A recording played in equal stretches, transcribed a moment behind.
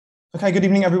Okay, good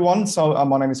evening, everyone. So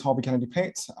my name is Harvey Kennedy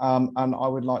Pitt, and I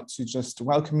would like to just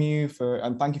welcome you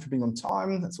and thank you for being on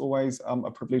time. It's always a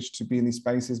privilege to be in these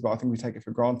spaces, but I think we take it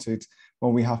for granted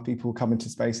when we have people come into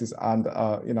spaces and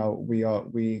we are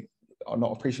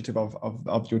not appreciative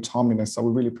of your timeliness. So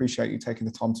we really appreciate you taking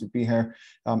the time to be here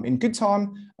in good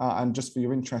time and just for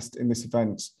your interest in this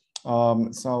event.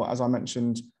 So as I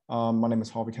mentioned, my name is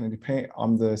Harvey Kennedy Pitt.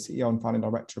 I'm the CEO and founding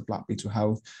director of Black Beetle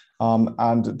Health.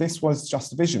 And this was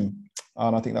just a vision.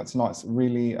 And I think that's nice,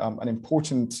 really an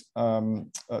important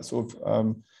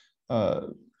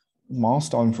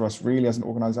milestone for us really as an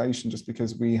organization, just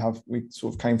because we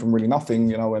sort of came from really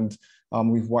nothing, and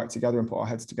we've worked together and put our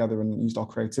heads together and used our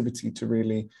creativity to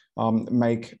really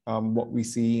make what we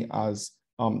see as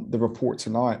the report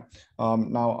tonight.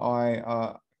 Now,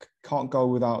 I can't go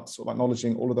without sort of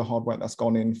acknowledging all of the hard work that's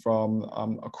gone in from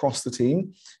across the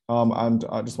team. And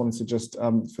I just wanted to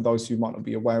for those who might not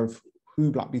be aware of who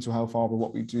Black Beetle Health are or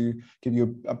what we do, give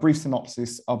you a brief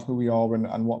synopsis of who we are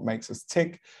and what makes us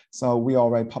tick. So we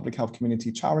are a public health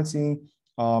community charity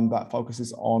that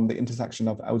focuses on the intersection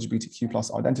of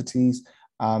LGBTQ+ identities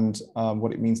and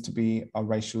what it means to be a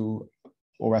racial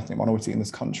or ethnic minority in this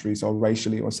country, so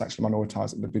racially or sexually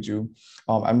minoritized individual,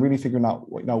 and really figuring out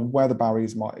where the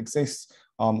barriers might exist,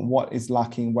 what is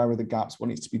lacking, where are the gaps, what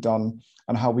needs to be done,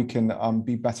 and how we can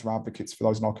be better advocates for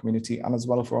those in our community and as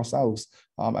well as for ourselves,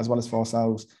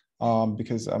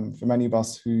 because for many of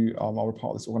us who are a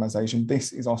part of this organization,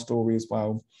 this is our story as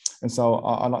well. And so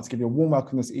I'd like to give you a warm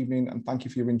welcome this evening and thank you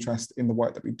for your interest in the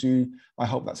work that we do. I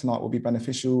hope that tonight will be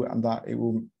beneficial and that it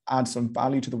will add some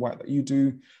value to the work that you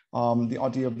do. The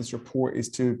idea of this report is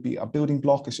to be a building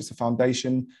block. It's just a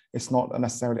foundation. It's not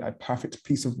necessarily a perfect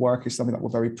piece of work. It's something that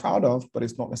we're very proud of, but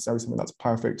it's not necessarily something that's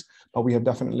perfect. But we have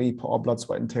definitely put our blood,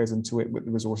 sweat, and tears into it with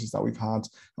the resources that we've had.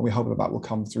 And we hope that that will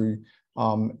come through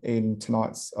in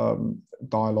tonight's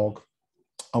dialogue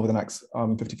over the next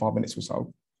 55 minutes or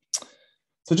so.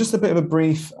 So just a bit of a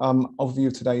brief overview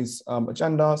of today's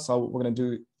agenda. So we're going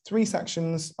to do 3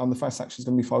 sections. The first section is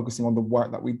going to be focusing on the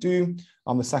work that we do.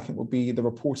 The second will be the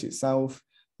report itself,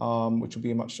 which will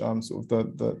be much sort of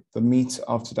the meat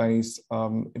of today's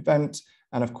event.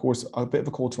 And of course, a bit of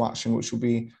a call to action, which will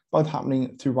be both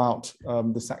happening throughout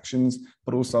the sections,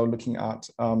 but also looking at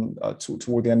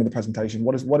toward the end of the presentation.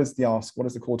 What is the ask? What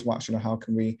is the call to action, and how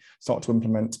can we start to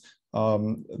implement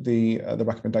the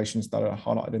recommendations that are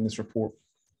highlighted in this report?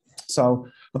 So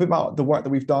a bit about the work that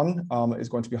we've done is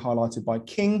going to be highlighted by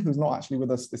King, who's not actually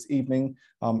with us this evening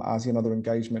as in another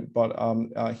engagement, but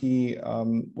he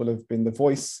will have been the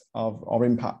voice of our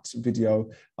impact video,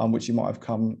 which you might have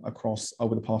come across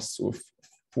over the past sort of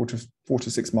 4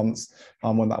 to 6 months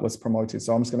when that was promoted.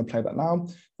 So I'm just going to play that now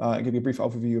and give you a brief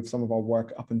overview of some of our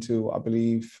work up until, I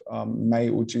believe, May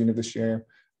or June of this year.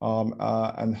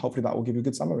 And hopefully that will give you a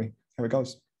good summary. Here it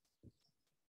goes.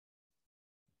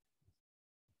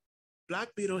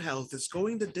 Black Beetle Health is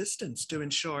going the distance to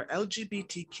ensure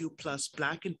LGBTQ+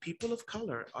 Black and people of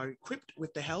color are equipped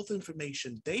with the health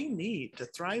information they need to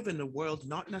thrive in a world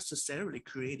not necessarily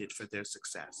created for their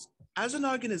success. As an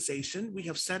organization, we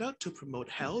have set out to promote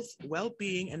health,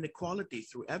 well-being, and equality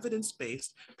through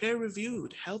evidence-based,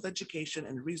 peer-reviewed health education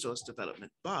and resource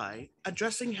development by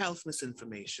addressing health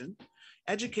misinformation,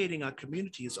 educating our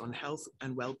communities on health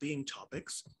and well-being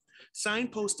topics,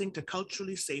 signposting to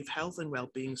culturally safe health and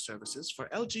well-being services for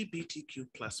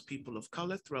LGBTQ+ people of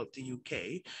color throughout the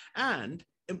UK, and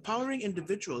empowering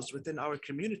individuals within our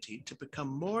community to become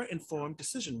more informed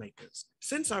decision makers.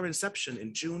 Since our inception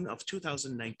in June of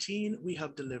 2019, we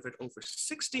have delivered over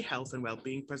 60 health and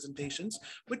well-being presentations,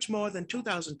 which more than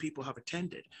 2,000 people have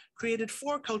attended, created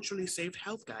 4 culturally safe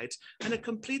health guides, and a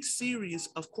complete series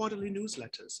of quarterly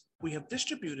newsletters. We have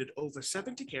distributed over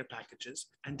 70 care packages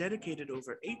and dedicated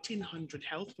over 1,800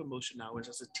 health promotion hours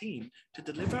as a team to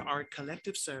deliver our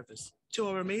collective service. To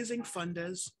our amazing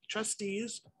funders,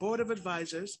 trustees, board of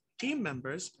advisors, team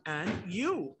members, and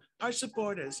you, our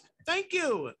supporters, thank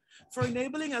you for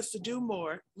enabling us to do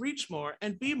more, reach more,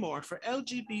 and be more for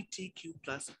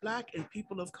LGBTQ+ Black and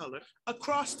people of color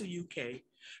across the UK.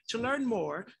 To learn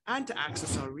more and to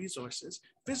access our resources,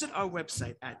 visit our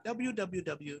website at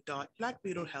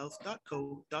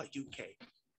www.blackbeetlehealth.co.uk.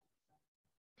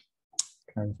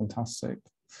 Okay, fantastic.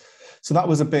 So that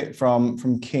was a bit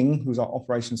from King, who's our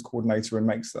operations coordinator and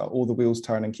makes all the wheels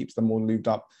turn and keeps them all lubed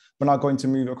up. We're now going to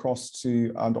move across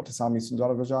to Dr. Sami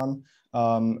Sundararajan,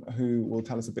 who will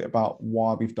tell us a bit about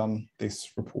why we've done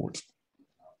this report.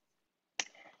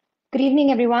 Good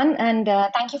evening, everyone, and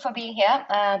thank you for being here.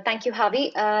 Thank you,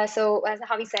 Harvey. So as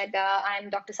Harvey said, I'm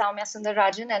Dr. Soumya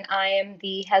Sundararajan, and I am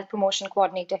the Health Promotion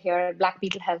Coordinator here at Black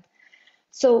Beetle Health.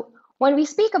 So When we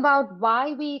speak about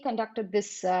why we conducted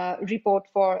this report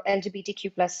for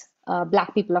LGBTQ plus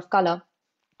Black people of color,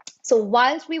 so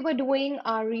whilst we were doing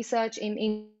our research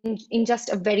in just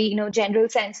a very general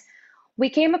sense,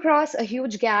 we came across a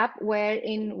huge gap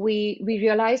wherein we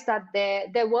realized that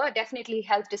there were definitely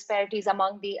health disparities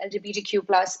among the LGBTQ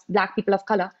plus Black people of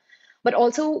color, but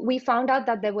also we found out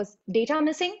that there was data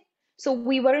missing. So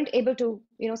we weren't able to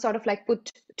sort of like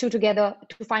put two together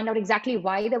to find out exactly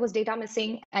why there was data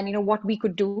missing and what we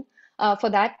could do for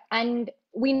that. And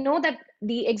we know that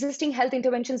the existing health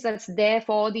interventions that's there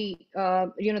for the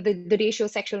the ratio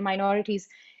sexual minorities,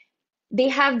 they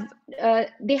have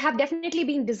definitely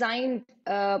been designed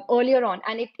earlier on,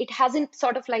 and it hasn't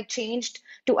sort of like changed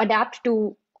to adapt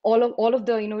to all of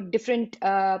the different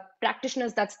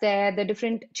practitioners that's there, the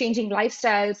different changing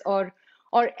lifestyles, or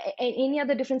any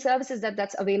other different services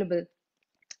that's available.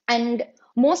 And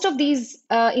most of these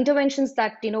interventions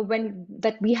that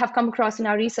that we have come across in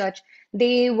our research,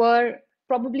 they were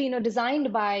probably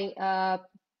designed by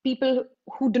people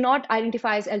who do not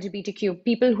identify as LGBTQ,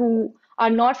 people who are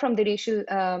not from the racial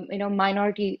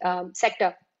minority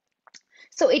sector.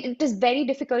 So it is very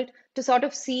difficult to sort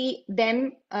of see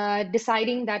them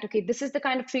deciding that, okay, this is the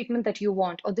kind of treatment that you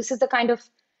want, or this is the kind of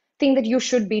thing that you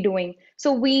should be doing.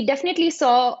 So we definitely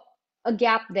saw a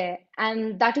gap there.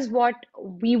 And that is what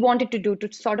we wanted to do,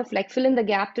 to sort of like fill in the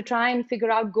gap, to try and figure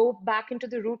out, go back into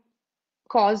the root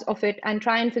cause of it and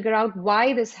try and figure out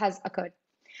why this has occurred.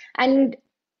 And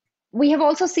we have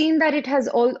also seen that it has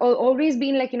always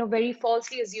been like very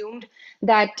falsely assumed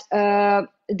that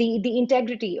the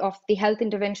integrity of the health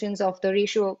interventions of the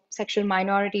racial sexual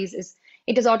minorities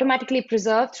is automatically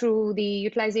preserved through the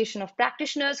utilization of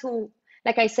practitioners who,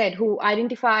 like I said, who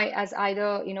identify as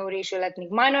either racial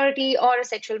ethnic minority or a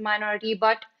sexual minority.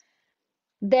 But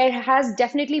there has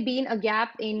definitely been a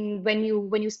gap in when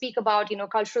you speak about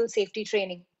cultural safety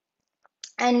training.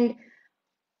 And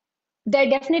there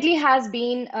definitely has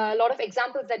been a lot of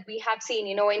examples that we have seen,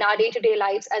 in our day-to-day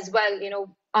lives as well,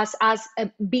 us as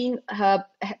being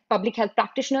public health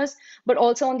practitioners, but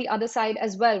also on the other side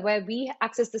as well, where we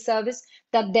access the service,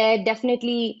 that there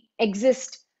definitely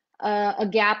exists a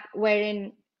gap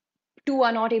wherein two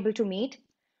are not able to meet.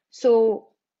 So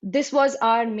this was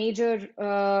our major,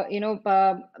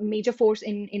 major force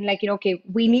in like, okay,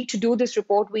 we need to do this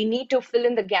report. We need to fill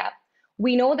in the gap.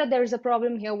 We know that there is a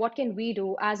problem here. What can we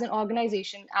do as an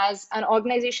organization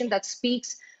that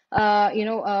speaks, for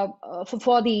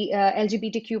the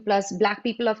LGBTQ plus Black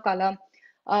people of color,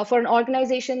 for an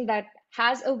organization that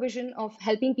has a vision of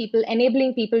helping people,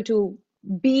 enabling people to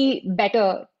be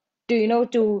better,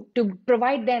 to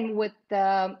provide them with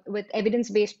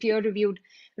evidence-based, peer-reviewed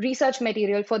research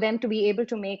material for them to be able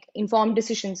to make informed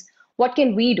decisions. What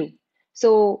can we do?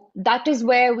 So that is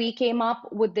where we came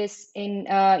up with this in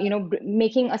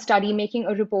making a study, making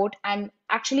a report. And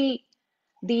actually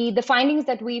the findings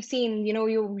that we've seen,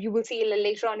 you will see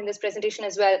later on in this presentation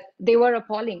as well, they were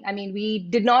appalling. I mean, we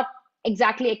did not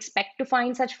exactly expect to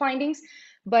find such findings,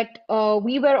 but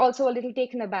we were also a little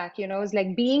taken aback. It's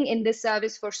like, being in this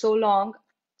service for so long,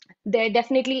 there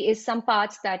definitely is some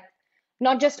parts that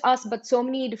not just us, but so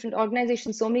many different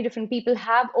organizations, so many different people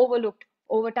have overlooked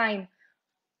over time.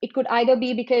 It could either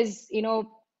be because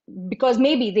because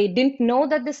maybe they didn't know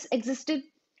that this existed,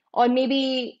 or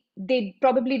maybe they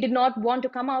probably did not want to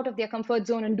come out of their comfort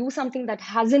zone and do something that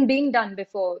hasn't been done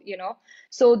before.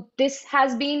 So this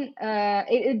has been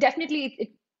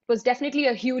it was definitely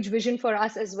a huge vision for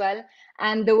us as well.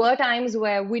 And there were times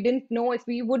where we didn't know if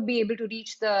we would be able to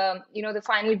reach the the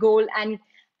final goal and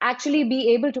actually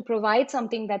be able to provide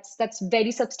something that's very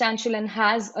substantial and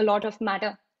has a lot of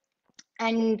matter.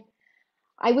 And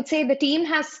I would say the team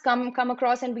has come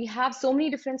across, and we have so many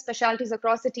different specialties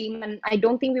across the team, and I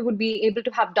don't think we would be able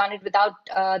to have done it without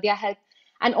their help.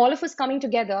 And all of us coming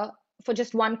together for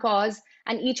just one cause,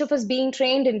 and each of us being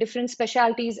trained in different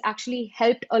specialties, actually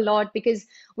helped a lot, because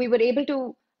we were able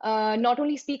to not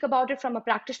only speak about it from a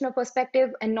practitioner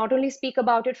perspective, and not only speak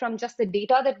about it from just the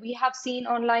data that we have seen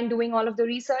online doing all of the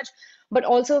research, but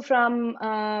also from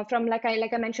like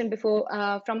I mentioned before,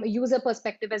 from a user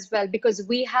perspective as well, because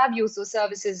we have used those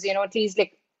services, at least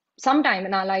like sometime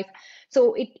in our life.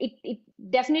 So it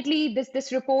definitely,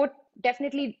 this report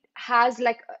definitely has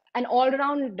like an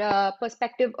all-around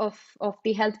perspective of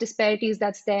the health disparities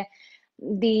that's there,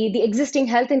 the existing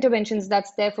health interventions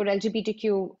that's there for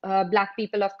LGBTQ Black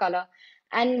people of color.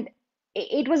 And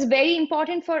it was very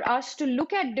important for us to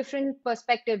look at different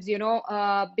perspectives,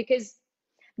 because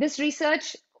this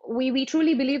research, we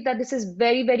truly believe that this is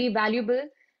very, very valuable,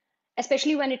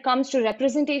 especially when it comes to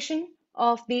representation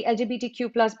of the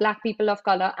LGBTQ plus Black people of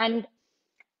color. And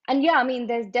yeah, I mean,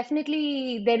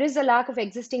 there is a lack of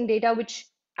existing data which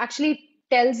actually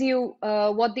tells you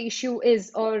what the issue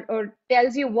is, or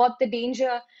tells you what the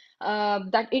danger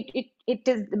that it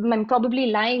is probably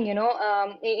lying,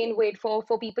 in wait for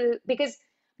people, because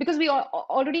we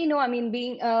already know, I mean,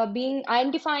 being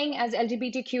identifying as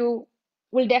LGBTQ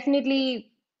will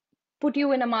definitely put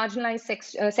you in a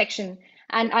marginalized section,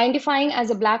 and identifying as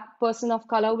a Black person of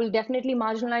color will definitely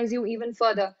marginalize you even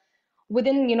further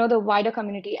within, the wider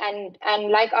community. And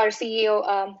like our CEO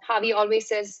Javi always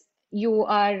says, you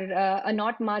are a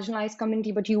not marginalized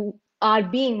community, but you are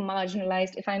being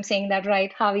marginalized, if I'm saying that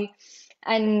right, Javi.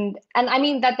 And I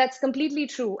mean, that's completely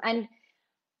true. And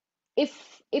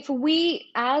if we,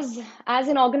 as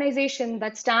an organization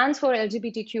that stands for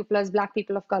LGBTQ plus Black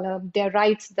people of color, their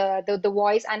rights, the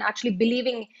voice, and actually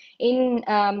believing in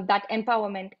that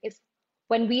empowerment, if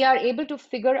when we are able to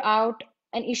figure out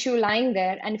an issue lying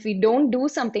there, and if we don't do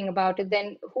something about it,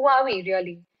 then who are we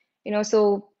really?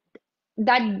 So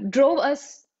that drove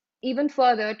us even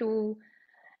further to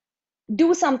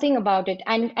do something about it.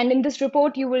 And in this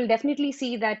report, you will definitely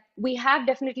see that we have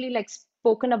definitely like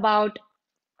spoken about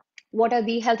what are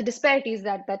the health disparities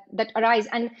that arise.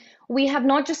 And we have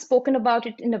not just spoken about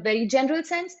it in a very general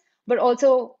sense, but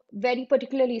also very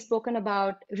particularly spoken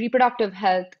about reproductive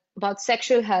health, about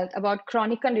sexual health, about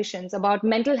chronic conditions, about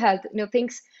mental health,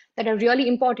 things that are really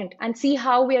important, and see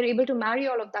how we are able to marry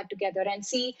all of that together and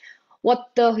see what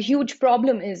the huge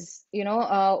problem is,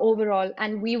 overall.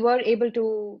 And we were able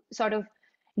to sort of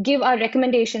give our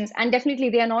recommendations, and definitely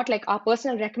they are not like our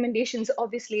personal recommendations.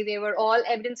 Obviously, they were all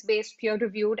evidence-based,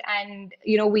 peer-reviewed, and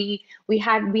we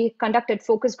conducted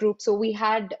focus groups. So we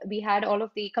had all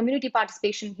of the community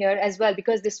participation here as well,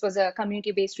 because this was a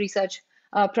community-based research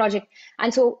project.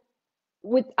 And so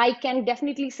I can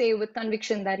definitely say with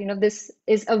conviction that this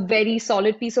is a very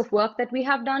solid piece of work that we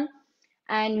have done.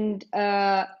 And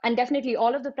definitely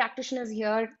all of the practitioners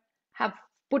here have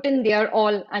put in their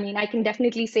all. I mean, I can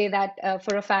definitely say that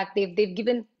for a fact. They've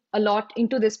given a lot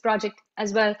into this project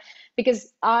as well,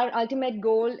 because our ultimate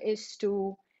goal is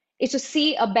to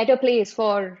see a better place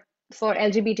for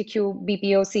LGBTQ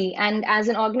BPoC. And as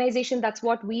an organization, that's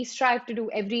what we strive to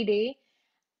do every day.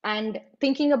 And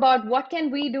thinking about what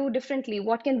can we do differently,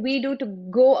 what can we do to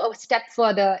go a step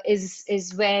further,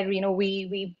 is where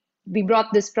we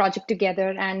brought this project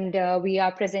together, and we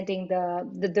are presenting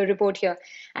the report here.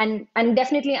 And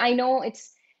definitely, I know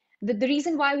it's the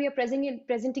reason why we are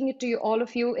presenting it to you, all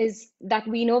of you, is that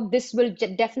we know this will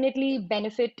definitely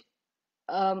benefit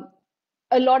um,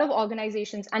 a lot of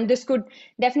organizations, and this could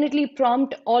definitely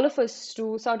prompt all of us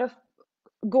to sort of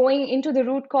going into the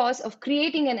root cause of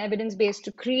creating an evidence base,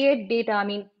 to create data. I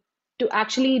mean, to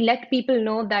actually let people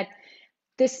know that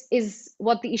this is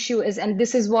what the issue is, and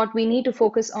this is what we need to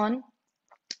focus on.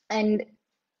 And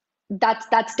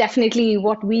that's definitely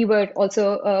what we were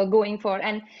also going for.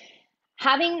 And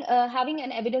having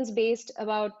an evidence based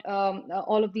about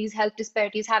all of these health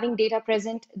disparities, having data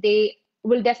present, they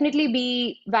will definitely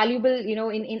be valuable,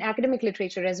 in academic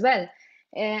literature as well.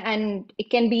 And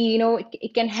it can be,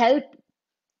 it can help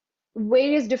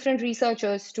various different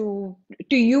researchers to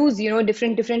use,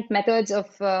 different methods of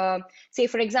say,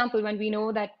 for example, when we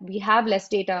know that we have less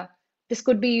data, this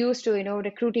could be used to,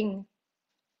 recruiting,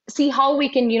 see how we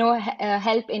can,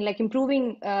 help in like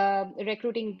improving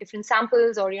recruiting different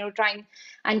samples, or trying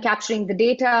and capturing the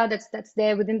data that's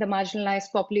there within the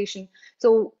marginalized population.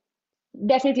 So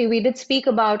definitely we did speak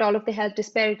about all of the health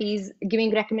disparities,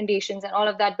 giving recommendations and all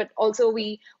of that, but also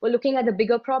we were looking at the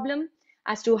bigger problem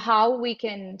as to how we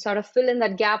can sort of fill in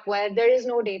that gap where there is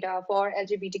no data for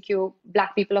LGBTQ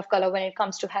Black people of color when it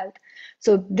comes to health.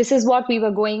 So this is what we were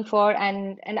going for,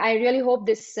 and I really hope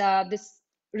this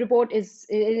report is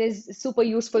super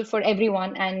useful for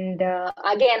everyone. And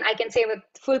again, I can say with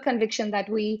full conviction that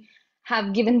we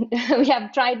have given we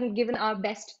have tried and given our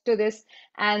best to this,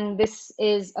 and this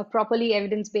is a properly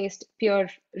evidence-based, peer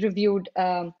reviewed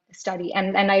study,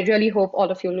 and I really hope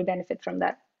all of you will benefit from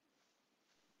that.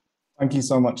 Thank you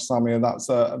so much, Samia. That's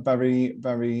a very,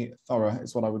 very thorough,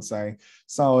 is what I would say.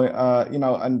 So,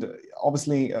 and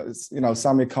obviously,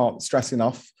 Samia can't stress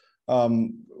enough, why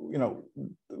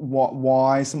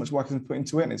so much work has been put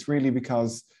into it. And it's really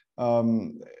because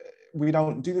we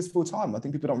don't do this full time. I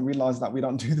think people don't realize that we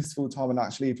don't do this full time. And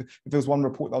actually, if there was one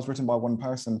report that was written by one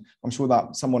person, I'm sure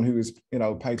that someone who is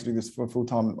paid to do this for full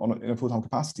time in a full time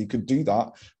capacity could do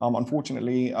that.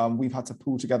 Unfortunately, we've had to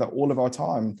pull together all of our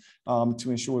time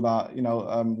to ensure that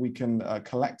we can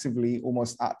collectively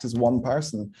almost act as one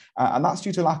person, and that's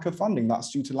due to lack of funding.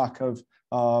 That's due to lack of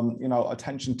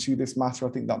attention to this matter. I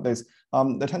think that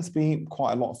there tends to be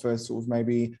quite a lot for sort of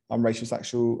maybe racially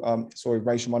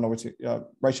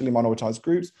minoritized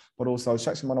groups, but also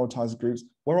sexually minoritized groups.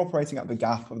 We're operating at the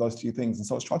gap of those two things. And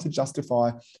so it's trying to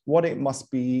justify what it must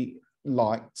be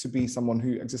like to be someone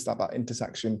who exists at that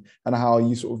intersection, and how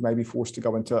you sort of maybe forced to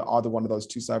go into either one of those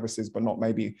two services, but not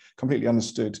maybe completely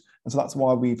understood. And so that's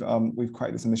why we've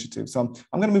created this initiative. So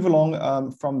I'm going to move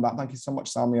along from that. Thank you so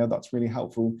much, Samia. That's really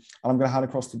helpful. And I'm going to hand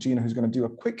across to Gina, who's going to do a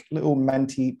quick little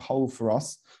Menti poll for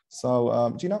us.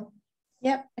 So Gina?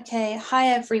 Yep. Okay. Hi,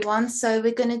 everyone. So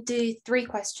we're going to do 3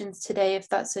 questions today, if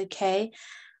that's okay.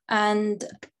 And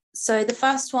so the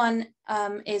first one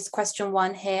is question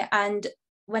 1 here. And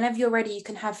whenever you're ready, you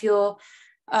can have your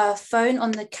phone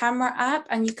on the camera app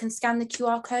and you can scan the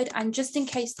QR code. And just in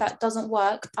case that doesn't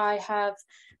work, I have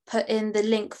put in the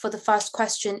link for the first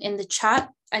question in the chat,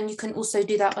 and you can also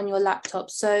do that on your laptop.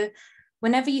 So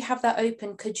whenever you have that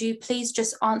open, could you please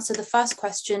just answer the first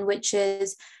question, which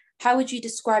is, how would you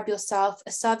describe yourself?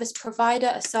 A service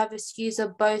provider, a service user,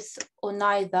 both or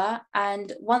neither?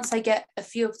 And once I get a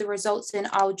few of the results in,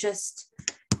 I'll just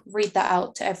read that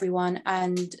out to everyone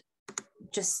and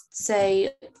just say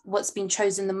what's been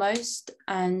chosen the most,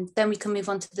 and then we can move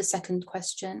on to the second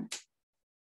question.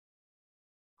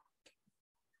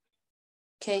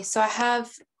 Okay, so I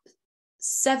have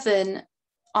 7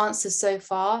 answers so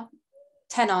far,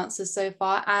 10 answers so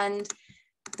far, and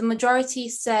the majority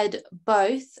said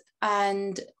both,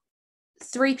 and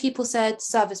 3 people said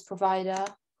service provider.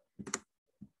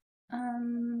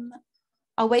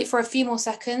 I'll wait for a few more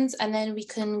seconds and then we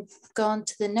can go on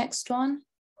to the next one.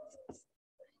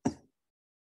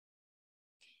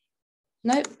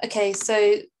 Nope. Okay,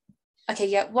 so, okay,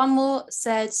 yeah, one more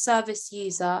said service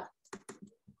user.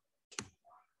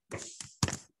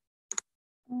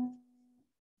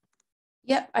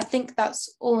 Yep, I think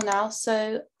that's all now.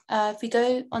 So if we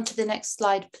go on to the next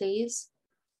slide, please.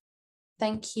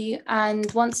 Thank you.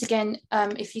 And once again,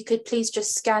 if you could please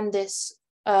just scan this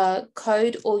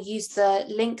code or use the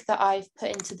link that I've put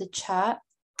into the chat.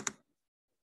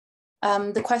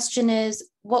 The question is,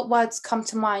 what words come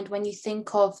to mind when you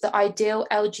think of the ideal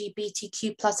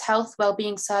LGBTQ plus health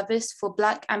wellbeing service for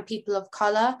Black and people of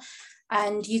colour?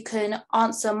 And you can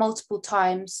answer multiple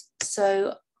times.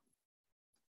 So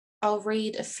I'll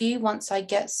read a few once I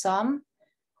get some.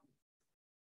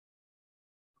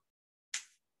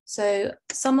 So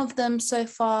some of them so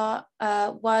far,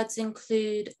 words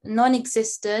include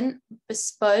non-existent,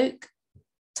 bespoke,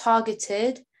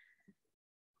 targeted,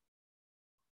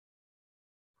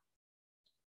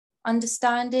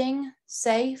 understanding,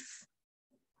 safe,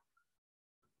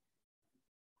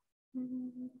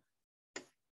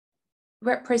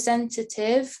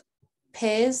 representative,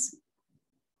 peers,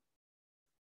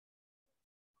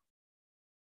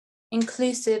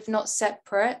 inclusive, not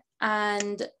separate,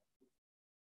 and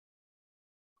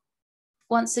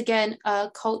once again,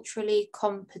 culturally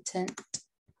competent.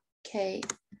 Okay.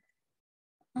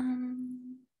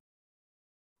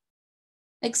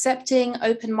 Accepting,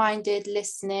 open-minded,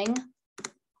 listening.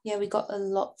 Yeah, we got a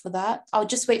lot for that. I'll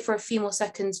just wait for a few more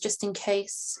seconds just in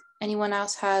case anyone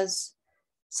else has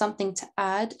something to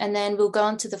add, and then we'll go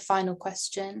on to the final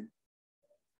question.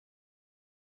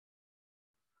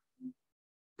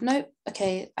 Nope.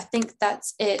 Okay, I think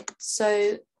that's it.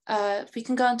 So if we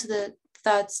can go on to the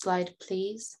third slide,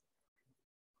 please.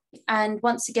 And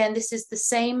once again, this is the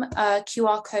same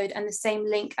QR code and the same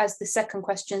link as the second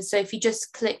question. So if you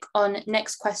just click on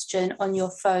next question on your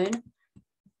phone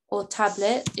or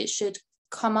tablet, it should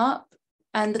come up.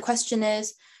 And the question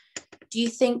is, do you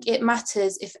think it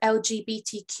matters if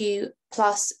LGBTQ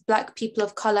plus Black people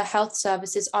of colour health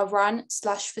services are run /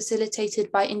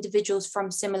 facilitated by individuals from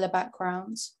similar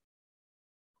backgrounds?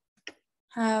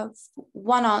 Have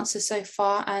one answer so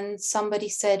far, and somebody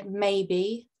said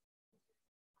maybe.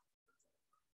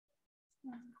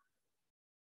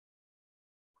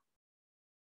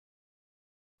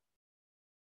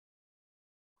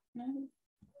 No.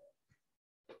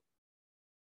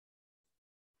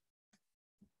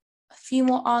 A few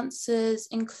more answers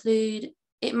include,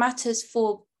 it matters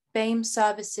for BAME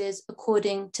services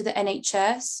according to the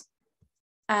NHS,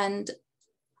 and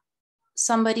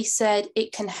somebody said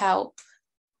it can help.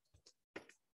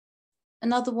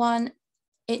 Another one,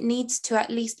 it needs to at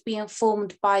least be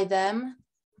informed by them.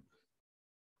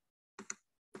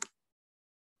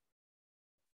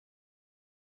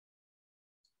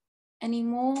 Any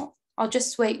more? I'll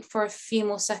just wait for a few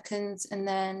more seconds and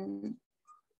then.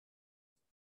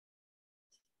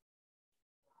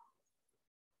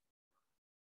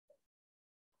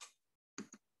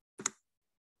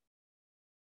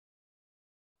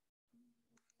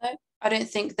 I don't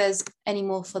think there's any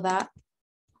more for that.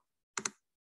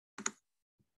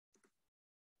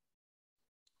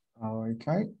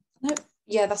 Okay. Nope.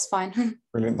 Yeah, that's fine.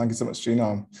 Brilliant. Thank you so much,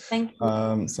 Gina. Thank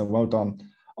you. So well done.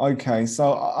 Okay,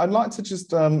 so I'd like to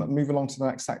just move along to the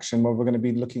next section where we're going to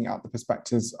be looking at the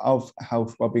perspectives of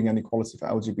health, wellbeing and equality for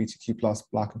LGBTQ plus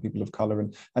Black and people of colour,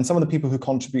 and some of the people who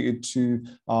contributed to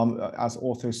as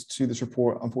authors to this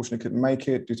report unfortunately couldn't make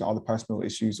it due to either personal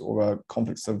issues or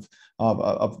conflicts of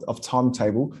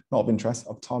timetable, not of interest,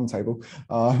 of timetable.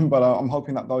 But I'm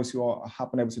hoping that those who have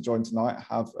been able to join tonight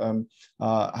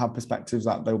have perspectives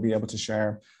that they'll be able to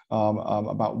share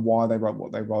about why they wrote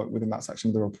what they wrote within that section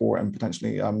of the report, and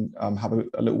potentially have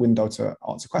a little window to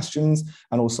answer questions,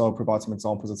 and also provide some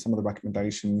examples of some of the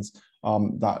recommendations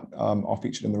that are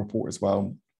featured in the report as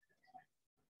well.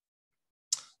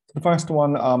 The first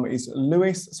one is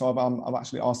Lewis. So I've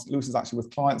actually asked, Lewis is actually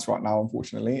with clients right now,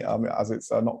 unfortunately, as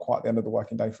it's not quite the end of the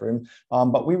working day for him.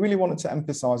 But we really wanted to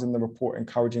emphasize in the report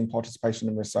encouraging participation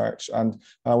in research. And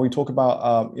we talk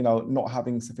about, not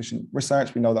having sufficient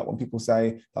research. We know that when people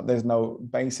say that there's no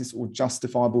basis or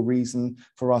justifiable reason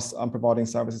for us providing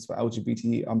services for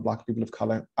LGBT and Black people of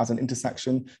color as an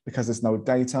intersection, because there's no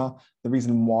data. The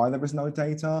reason why there is no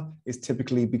data is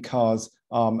typically because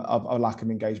of a lack of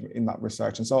engagement in that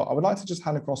research. And so I would like to just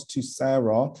hand across to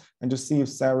Sarah and just see if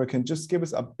Sarah can just give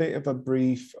us a bit of a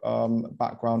brief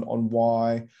background on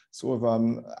why sort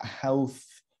of health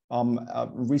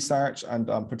research and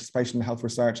participation in health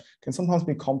research can sometimes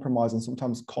be compromised and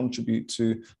sometimes contribute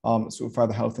to sort of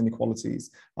further health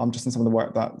inequalities, just in some of the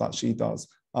work that she does.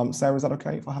 Sarah, is that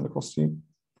okay if I hand across to you?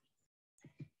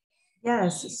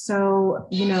 Yes, so,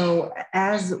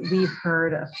 as we've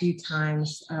heard a few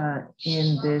times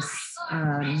in this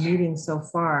meeting so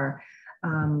far,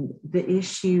 the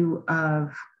issue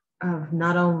of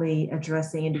not only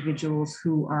addressing individuals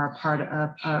who are part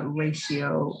of a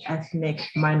racial, ethnic,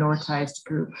 minoritized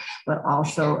group, but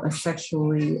also a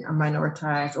sexually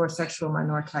minoritized or sexual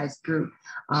minoritized group,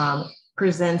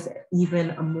 presents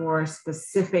even a more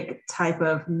specific type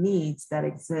of needs that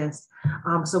exist.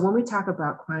 So when we talk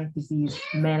about chronic disease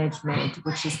management,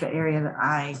 which is the area that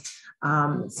I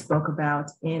spoke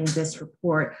about in this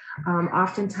report,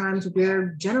 oftentimes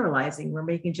we're generalizing. We're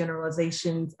making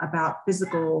generalizations about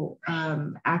physical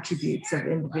attributes of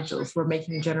individuals. We're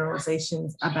making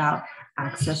generalizations about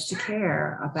access to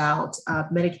care, about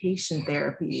medication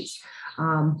therapies.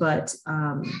 And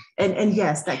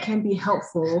yes, that can be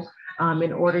helpful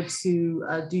in order to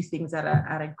do things at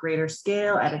a greater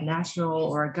scale, at a national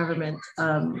or a government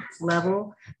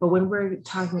level. But when we're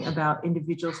talking about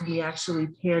individuals who we actually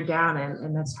pare down,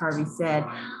 and as Harvey said,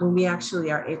 when we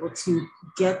actually are able to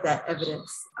get that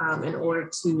evidence in order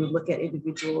to look at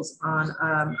individuals on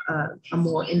a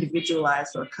more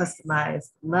individualized or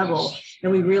customized level,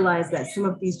 and we realize that some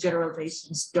of these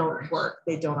generalizations don't work,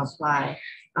 they don't apply.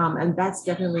 And that's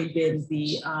definitely been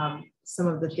some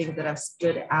of the things that have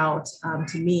stood out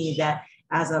to me, that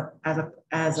as a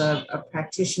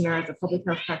practitioner, as a public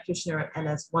health practitioner, and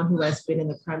as one who has been in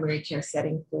the primary care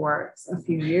setting for a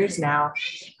few years now,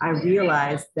 I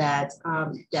realized that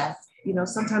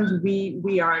sometimes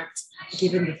we aren't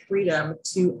given the freedom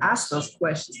to ask those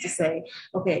questions, to say,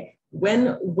 okay,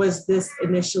 when was this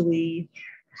initially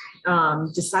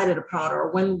decided upon, or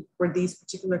when were these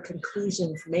particular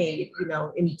conclusions made,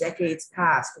 in decades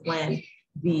past, when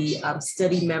the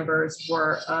study members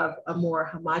were of a more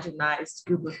homogenized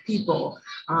group of people.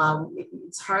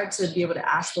 It's hard to be able to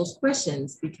ask those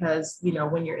questions because,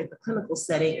 when you're in the clinical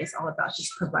setting, it's all about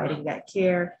just providing that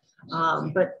care.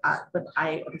 But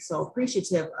I am so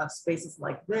appreciative of spaces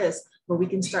like this where we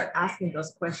can start asking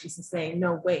those questions and saying,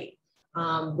 no, wait.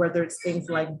 Whether it's things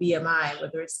like BMI,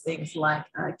 whether it's things like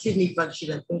kidney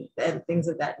function and things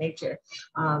of that nature,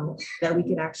 that we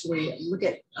can actually look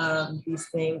at these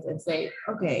things and say,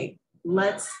 okay,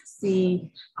 let's see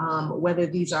whether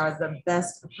these are the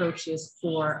best approaches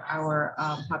for our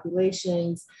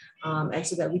populations, and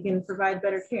so that we can provide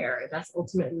better care. And that's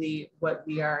ultimately what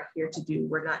we are here to do.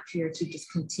 We're not here to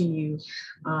just continue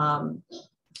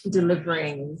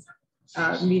delivering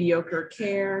mediocre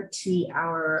care to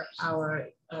our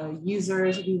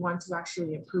users. We want to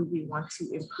actually improve. We want to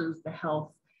improve the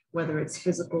health, whether it's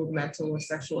physical, mental, or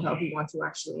sexual health. We want to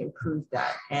actually improve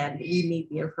that, and we need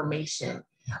the information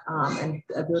and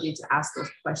the ability to ask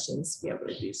those questions to be able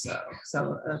to do so.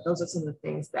 So those are some of the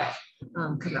things that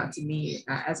come out to me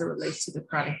as it relates to the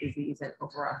chronic disease and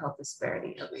overall health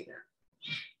disparity arena.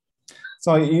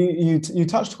 So you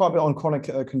touched quite a bit on chronic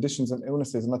conditions and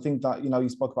illnesses, and I think that you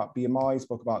spoke about BMI, you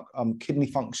spoke about kidney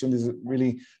function. There's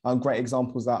really great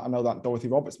examples that I know that Dorothy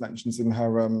Roberts mentions in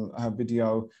her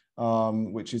video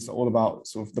which is all about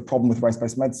sort of the problem with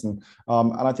race-based medicine.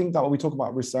 And I think that when we talk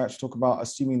about research, talk about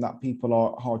assuming that people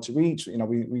are hard to reach. You know,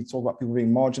 we talk about people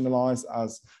being marginalized,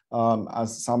 as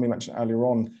Sami mentioned earlier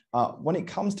on. When it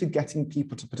comes to getting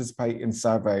people to participate in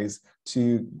surveys,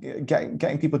 to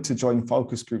getting people to join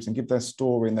focus groups and give their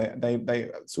story, and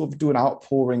they sort of do an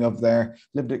outpouring of their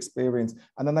lived experience,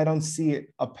 and then they don't see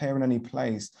it appear in any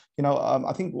place. You know,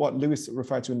 I think what Lewis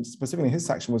referred to, specifically in his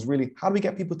section, was really how do we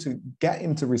get people to get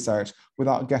into research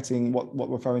without getting what we're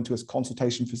referring to as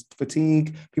consultation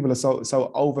fatigue. People are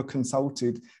so over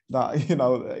consulted that, you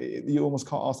know, you almost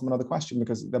can't ask them another question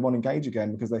because they won't engage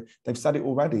again because they've said it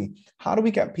already. How do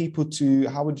we get people to,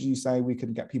 how would you say we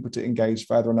can get people to engage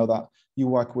further? I know that you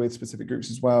work with specific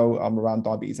groups as well around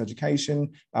diabetes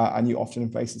education, and you often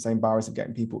face the same barriers of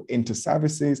getting people into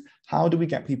services. How do we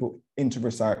get people into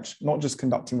research, not just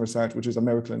conducting research, which is a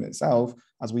miracle in itself,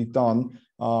 as we've done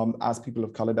as people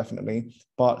of color, definitely,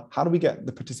 but how do we get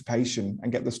the participation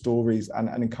and get the stories and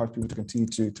encourage people to continue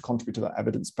to contribute to that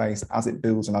evidence base as it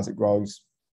builds and as it grows?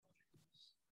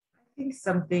 I think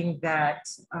something that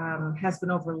has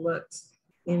been overlooked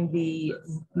in the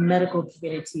medical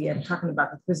community and talking about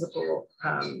the physical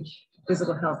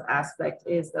health aspect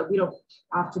is that we don't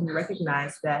often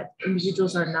recognize that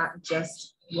individuals are not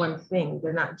just one thing.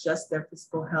 They're not just their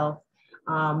physical health,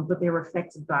 but they're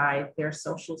affected by their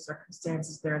social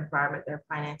circumstances, their environment, their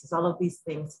finances. All of these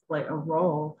things play a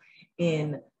role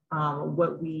in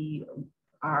what we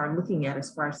are looking at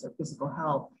as far as their physical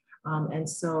health. And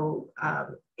so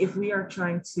if we are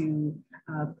trying to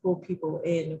pull people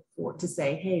in to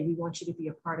say, hey, we want you to be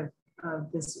a part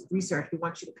of this research, we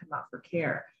want you to come out for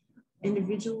care,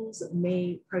 individuals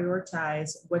may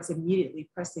prioritize what's immediately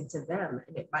pressing to them.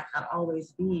 And it might not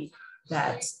always be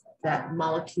that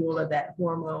molecule or that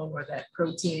hormone or that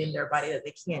protein in their body that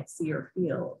they can't see or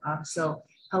feel. So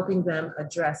helping them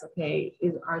address, okay,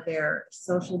 are there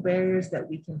social barriers that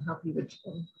we can help you with,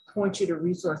 point you to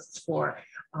resources for?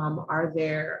 Are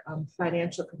there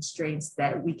financial constraints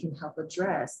that we can help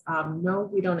address? No,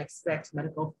 we don't expect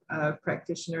medical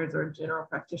practitioners or general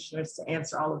practitioners to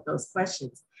answer all of those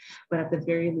questions, but at the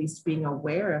very least, being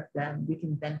aware of them, we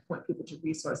can then point people to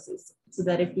resources so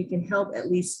that if we can help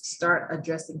at least start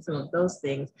addressing some of those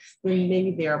things, then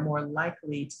maybe they are more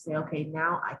likely to say, okay,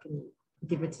 now I can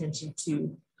give attention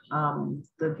to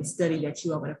the study that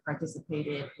you want me to participate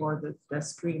in, or the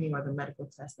screening or the medical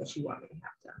test that you want me to have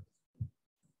done.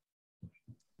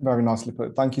 Very nicely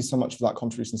put. Thank you so much for that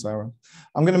contribution, Sarah.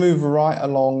 I'm going to move right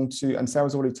along to, and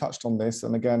Sarah's already touched on this,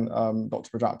 and again,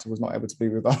 Dr. Projacta was not able to be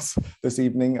with us this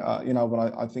evening, you know,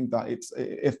 but I think that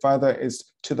it further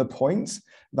is to the point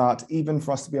that even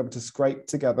for us to be able to scrape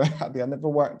together at the end of a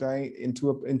workday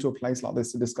into a place like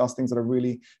this to discuss things that are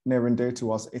really near and dear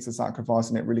to us, it's a sacrifice,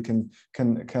 and it really can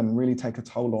really take a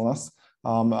toll on us.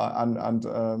 But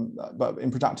in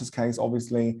Projacta's case,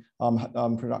 obviously,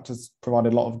 Projacta's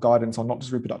provided a lot of guidance on not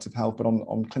just reproductive health, but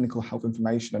on clinical health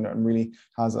information, and really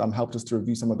has helped us to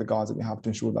review some of the guides that we have to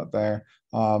ensure that they're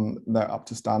up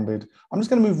to standard. I'm just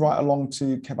going to move right along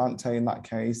to Kevante in that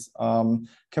case.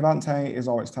 Kevante is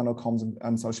our external comms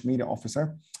and social media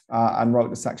officer, and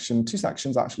wrote two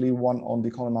sections actually, one on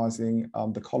decolonizing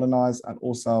the colonized, and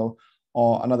also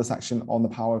another section on the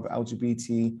power of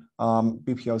LGBT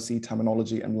BPoC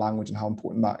terminology and language and how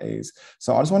important that is.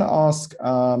 So I just want to ask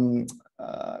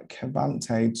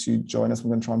Kevante to join us.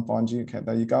 We're going to try and find you. Okay,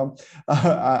 there you go.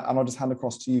 And I'll just hand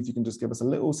across to you if you can just give us a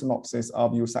little synopsis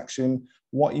of your section,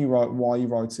 what you wrote, why you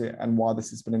wrote it, and why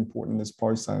this has been important in this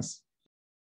process.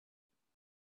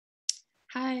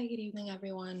 Hi, good evening,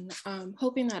 everyone.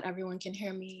 Hoping that everyone can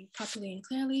hear me properly and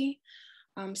clearly.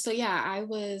 So yeah, I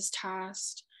was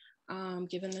tasked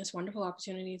given this wonderful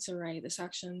opportunity to write the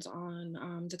sections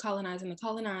on decolonizing the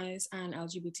colonized and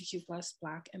LGBTQ plus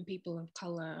Black and people of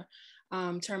color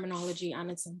terminology and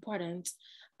its importance.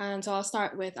 And so I'll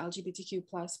start with LGBTQ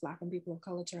plus Black and people of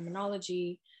color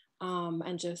terminology,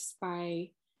 and just by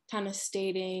kind of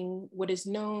stating what is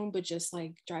known, but just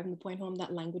like driving the point home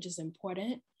that language is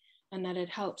important and that it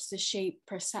helps to shape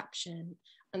perception.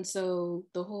 And so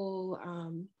the whole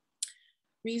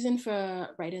reason for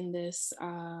writing this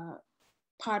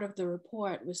part of the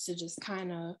report was to just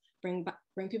kind of bring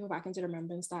people back into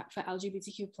remembrance that for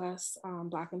LGBTQ plus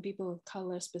Black and people of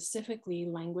color specifically,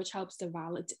 language helps to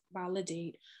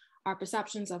validate our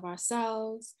perceptions of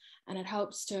ourselves, and it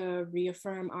helps to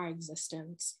reaffirm our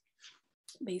existence,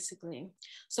 basically.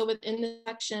 So within the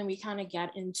section, we kind of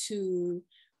get into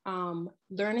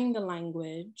learning the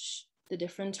language, the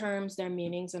different terms, their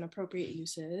meanings and appropriate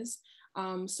uses.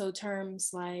 So terms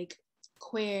like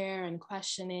queer and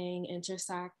questioning,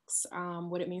 intersex,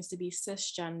 what it means to be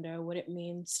cisgender, what it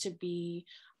means to be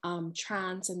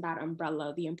trans in that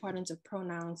umbrella, the importance of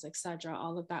pronouns, etc.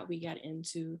 All of that we get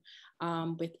into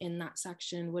within that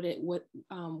section. What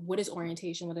is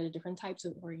orientation? What are the different types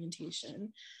of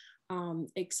orientation,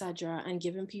 etc. And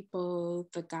giving people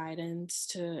the guidance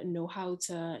to know how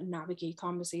to navigate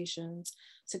conversations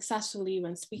successfully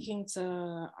when speaking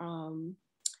to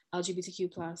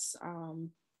LGBTQ plus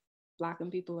Black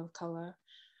and people of color.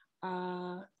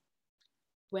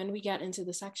 When we get into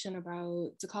the section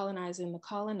about decolonizing the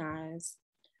colonized,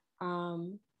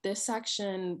 this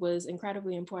section was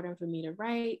incredibly important for me to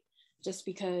write, just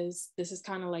because this is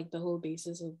kind of like the whole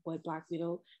basis of what Black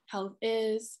Beetle Health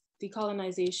is.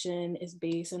 Decolonization is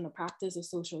based on the practice of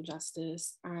social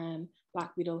justice, and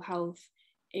Black Beetle Health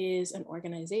is an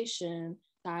organization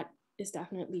that is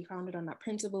definitely founded on that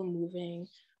principle, moving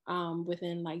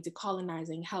within like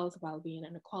decolonizing health, well-being,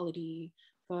 and equality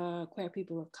for queer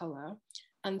people of color.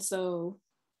 And so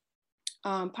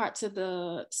parts of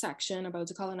the section about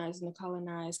decolonizing the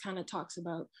colonized kind of talks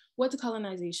about what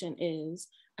decolonization is,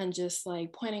 and just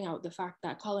like pointing out the fact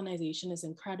that colonization is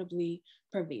incredibly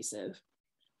pervasive,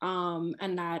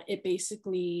 and that it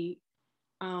basically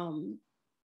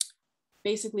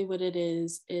what it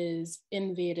is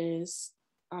invaders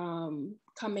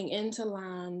coming into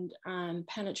land and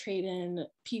penetrating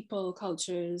people,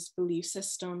 cultures, belief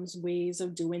systems, ways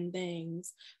of doing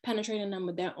things, penetrating them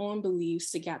with their own beliefs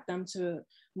to get them to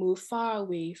move far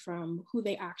away from who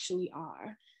they actually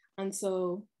are. And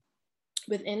so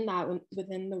within that,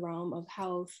 within the realm of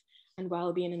health and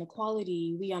well-being and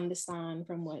equality, we understand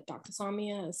from what Dr.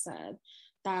 Samia has said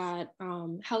that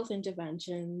health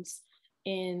interventions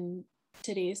in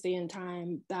today's day and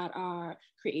time that are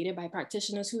created by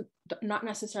practitioners who not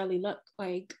necessarily look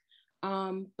like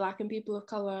Black and people of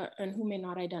color and who may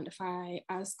not identify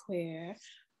as queer,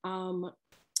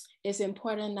 it's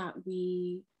important that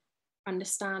we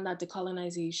understand that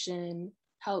decolonization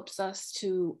helps us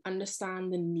to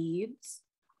understand the needs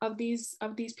of these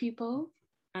people.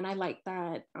 And I like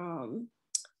that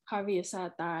Harvey has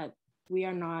said that we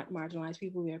are not marginalized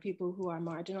people, we are people who are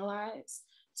marginalized.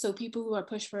 So people who are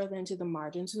pushed further into the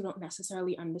margins, who don't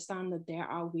necessarily understand that there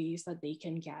are ways that they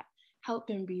can get help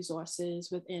and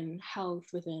resources within health,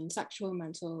 within sexual,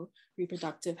 mental,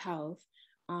 reproductive health.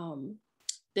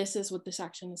 This is what the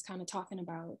section is kind of talking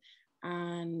about.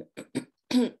 And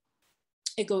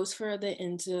it goes further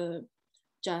into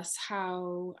just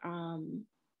how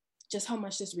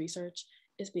much this research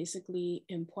is basically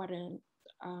important.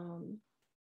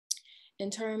 In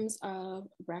terms of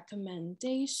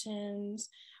recommendations,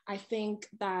 I think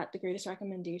that the greatest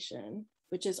recommendation,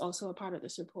 which is also a part of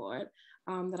this report,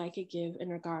 that I could give in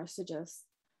regards to just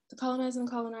decolonize and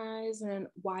colonize and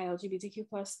why LGBTQ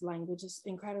plus language is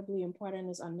incredibly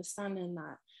important, is understanding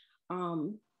that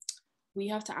we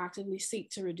have to actively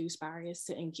seek to reduce barriers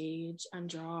to engage and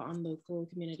draw on local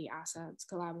community assets,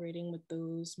 collaborating with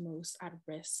those most at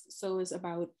risk. So it's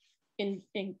about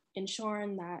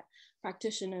ensuring that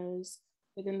practitioners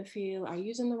within the field are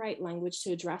using the right language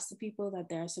to address the people that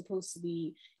they're supposed to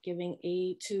be giving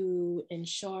aid to,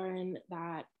 ensuring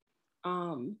that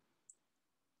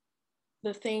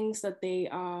the things that they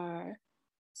are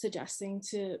suggesting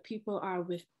to people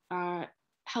are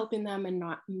helping them and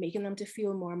not making them to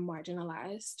feel more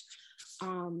marginalized.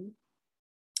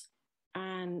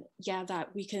 And yeah,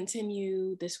 that we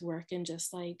continue this work in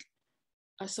just like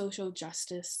a social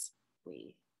justice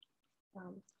way,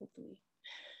 hopefully.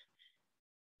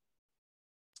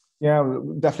 Yeah,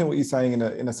 definitely what you're saying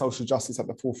in a social justice at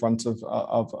the forefront of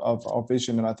our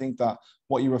vision. And I think that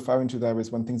what you're referring to there is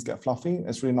when things get fluffy,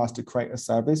 it's really nice to create a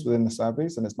service within the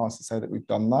service. And it's nice to say that we've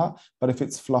done that. But if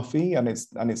it's fluffy and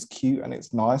it's cute and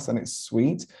it's nice and it's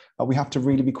sweet, we have to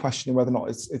really be questioning whether or not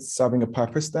it's serving a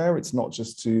purpose there. It's not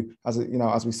just to, as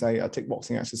we say, a tick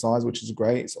boxing exercise, which is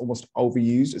great. It's almost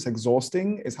overused. It's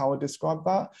exhausting is how I describe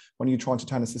that. When you're trying to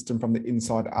turn a system from the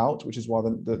inside out, which is why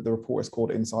the report is called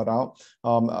Inside Out.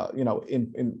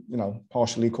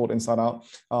 Partially called Inside Out,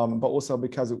 but also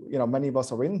because many of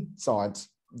us are inside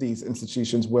these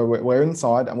institutions where we're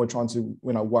inside and we're trying to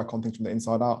work on things from the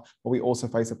inside out, but we also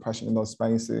face oppression in those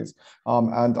spaces.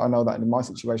 And I know that in my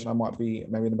situation, I might be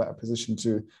maybe in a better position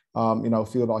to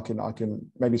feel that I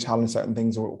can maybe challenge certain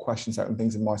things or question certain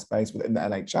things in my space within the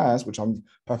NHS, which I'm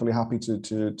perfectly happy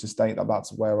to state that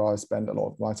that's where I spend a lot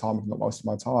of my time, if not most of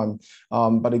my time.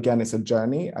 But again, it's a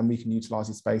journey, and we can utilize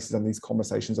these spaces and these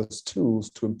conversations as tools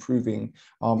to improving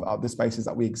the spaces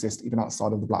that we exist even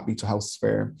outside of the Black Beetle Health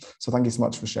sphere. So thank you so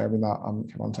much for sharing that,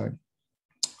 Kevante.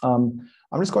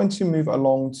 I'm just going to move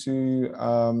along to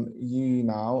Yuyi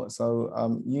now. So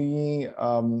Yuyi,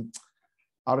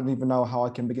 I don't even know how I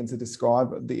can begin to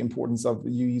describe the importance of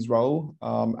Yuyi's role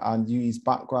and Yuyi's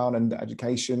background and the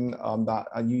education that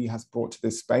Yuyi has brought to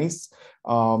this space,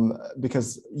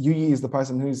 because Yuyi is the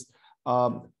person who's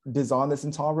designed this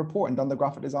entire report and done the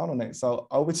graphic design on it. So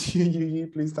over to you,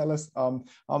 Yuyi. Please tell us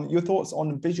your thoughts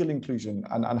on visual inclusion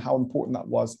and how important that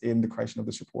was in the creation of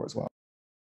this report as well.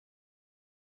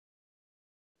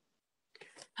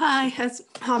 Hi, as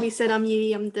Harvey said, I'm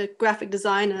Yuyi. I'm the graphic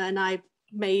designer, and I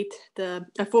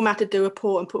formatted the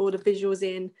report and put all the visuals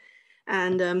in,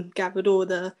 and gathered all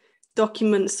the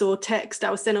documents or text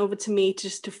that was sent over to me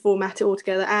just to format it all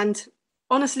together. And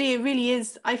honestly,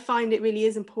 I find it really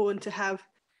is important to have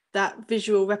that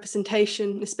visual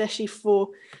representation, especially for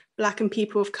Black and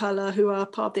people of color who are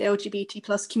part of the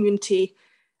LGBT+ community.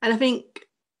 And I think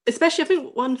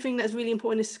one thing that's really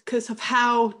important is because of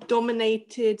how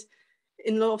dominated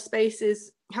in a lot of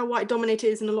spaces, how white dominated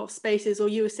is in a lot of spaces, or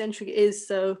Eurocentric it is.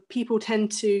 So people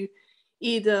tend to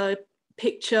either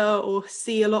picture or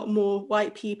see a lot more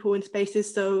white people in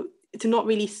spaces. So to not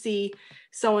really see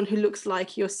someone who looks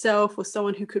like yourself or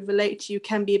someone who could relate to you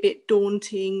can be a bit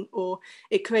daunting, or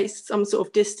it creates some sort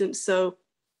of distance. So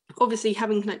obviously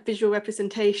having like visual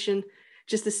representation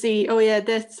just to see, oh yeah,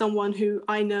 there's someone who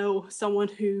I know, someone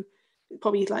who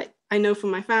probably like I know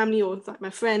from my family or like my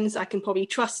friends, I can probably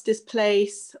trust this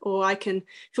place, or I can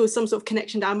feel some sort of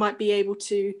connection that I might be able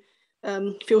to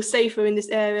feel safer in this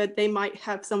area. They might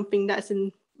have something that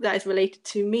is related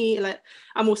to me. Like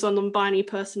I'm also a non-binary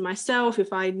person myself.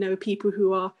 If I know people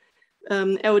who are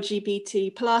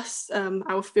LGBT+,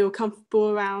 I will feel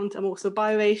comfortable around. I'm also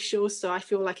biracial, so I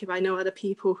feel like if I know other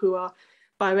people who are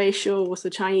biracial, also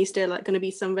Chinese, they're like going to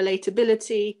be some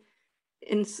relatability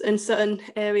in certain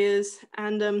areas.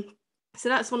 And so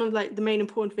that's one of like the main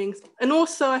important things. And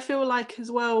also I feel like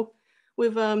as well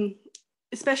with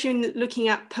especially in looking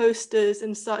at posters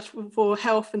and such for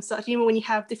health and such, even when you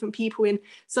have different people in,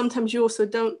 sometimes you also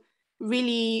don't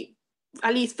really,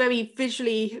 at least very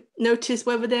visually, notice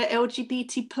whether they're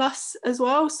LGBT+ as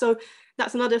well. So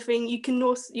that's another thing. You can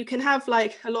have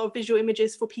like a lot of visual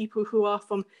images for people who are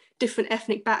from different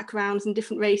ethnic backgrounds and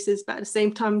different races, but at the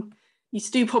same time you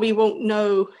still probably won't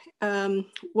know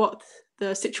what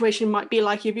the situation might be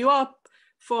like if you are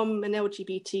from an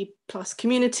LGBT+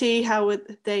 community. How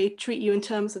would they treat you in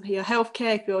terms of your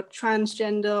healthcare, if you're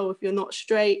transgender or if you're not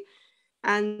straight.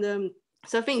 And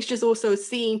so I think it's just also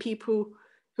seeing people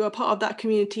who are part of that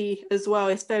community as well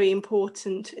is very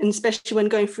important, and especially when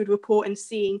going through the report and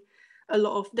seeing a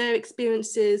lot of their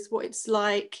experiences, what it's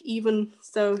like. Even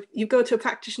so, you go to a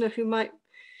practitioner who might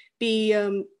be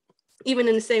even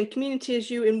in the same community as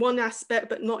you in one aspect,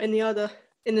 but not in the other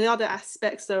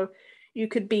aspect. So you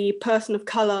could be a person of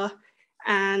color,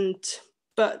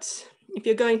 but if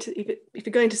you're going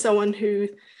to someone who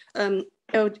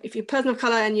if you're a person of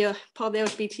color and you're part of the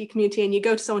LGBT community, and you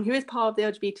go to someone who is part of the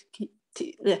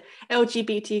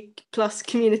LGBT+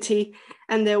 community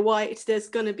and they're white, there's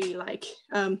going to be like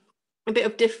a bit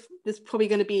of there's probably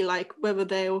going to be like whether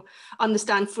they'll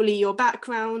understand fully your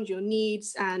background, your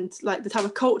needs, and like the type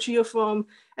of culture you're from.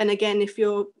 And again, if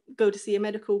you go to see a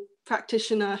medical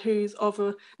practitioner who's of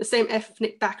the same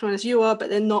ethnic background as you are, but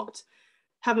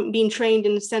haven't been trained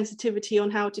in sensitivity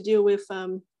on how to deal with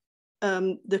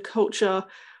the culture,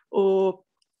 or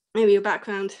maybe your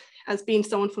background as being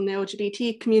someone from the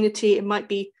LGBT community, it might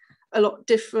be a lot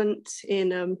different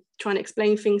in trying to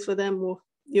explain things for them, or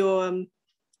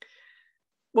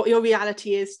what your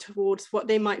reality is towards what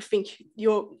they might think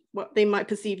what they might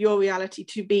perceive your reality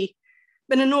to be.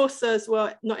 But then also as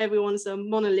well, not everyone's a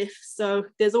monolith. So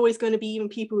there's always going to be even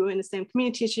people who are in the same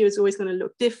community as you, is always going to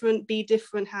look different, be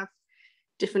different, have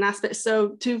different aspects.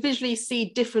 So to visually see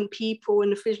different people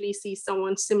and to visually see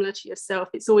someone similar to yourself,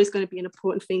 it's always going to be an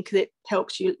important thing, because it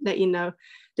helps you let you know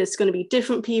there's going to be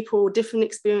different people, different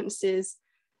experiences,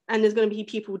 and there's going to be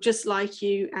people just like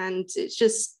you. And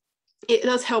it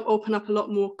does help open up a lot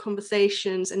more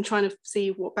conversations and trying to see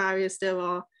what barriers there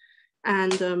are.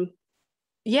 And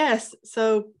yes,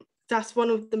 so that's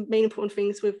one of the main important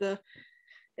things with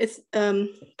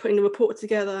putting the report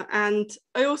together. And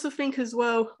I also think as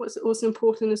well, what's also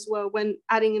important as well when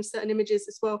adding in certain images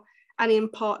as well, adding in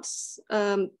parts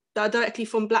that are directly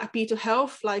from Black Beetle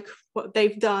Health, like what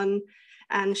they've done,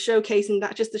 and showcasing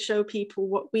that just to show people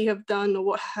what we have done, or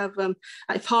what have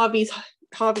like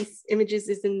Harvey's images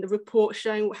is in the report,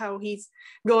 showing how he's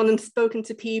gone and spoken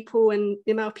to people and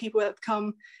the amount of people that have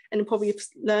come and probably have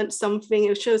learned something.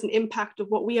 It shows an impact of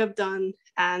what we have done,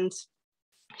 and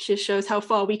just shows how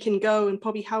far we can go and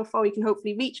probably how far we can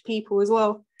hopefully reach people as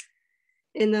well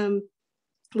in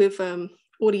with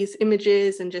all these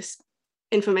images and just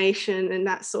information and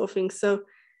that sort of thing. So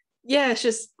yeah, it's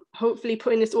just hopefully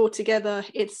putting this all together.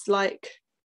 It's like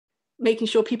making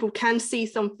sure people can see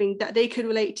something that they could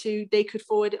relate to, they could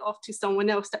forward it off to someone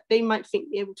else that they might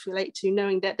think be able to relate to,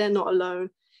 knowing that they're not alone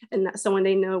and that someone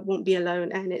they know won't be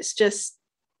alone. And it's just,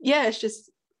 yeah, it's just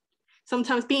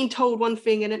sometimes being told one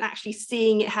thing and then actually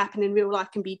seeing it happen in real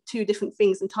life can be two different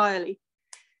things entirely.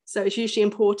 So it's usually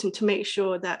important to make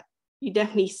sure that you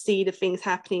definitely see the things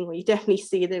happening, or you definitely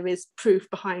see there is proof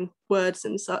behind words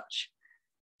and such.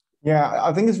 Yeah,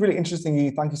 I think it's really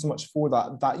interesting. Thank you so much for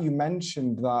that you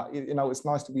mentioned that, you know, it's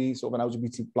nice to be sort of an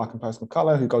LGBT Black and person of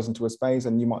color who goes into a space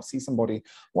and you might see somebody.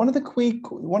 One of the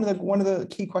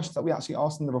key questions that we actually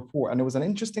asked in the report, and it was an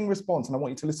interesting response, and I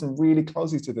want you to listen really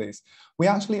closely to this. We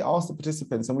actually asked the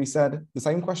participants and we said the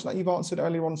same question that you've answered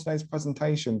earlier on today's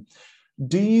presentation.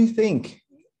 Do you think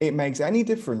it makes any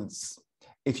difference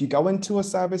if you go into a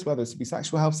service, whether it's a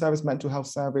sexual health service, mental health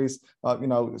service, you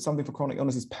know, something for chronic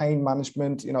illnesses, pain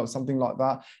management, you know, something like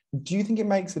that? Do you think it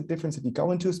makes a difference if you go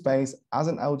into a space as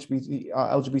an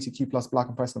LGBTQ plus Black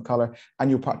and person of color, and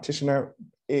your practitioner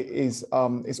is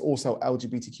also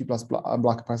LGBTQ plus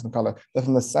Black and person of color? They're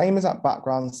from the same exact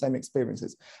background, same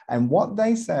experiences. And what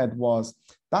they said was,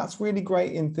 that's really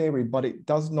great in theory, but it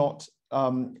does not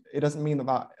it doesn't mean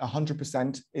that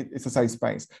 100% it's a safe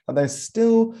space. That there's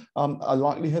still a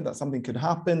likelihood that something could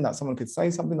happen, that someone could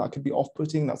say something that could be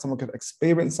off-putting, that someone could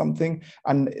experience something,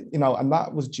 and you know, and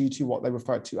that was due to what they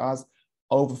referred to as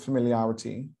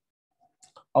over-familiarity.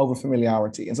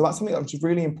 And so that's something that's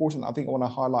really important. I think I want to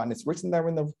highlight, and it's written there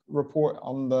in the report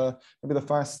on maybe the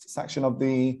first section of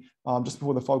the just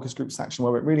before the focus group section,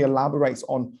 where it really elaborates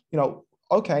on, you know,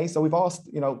 okay, so we've asked,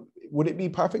 you know, would it be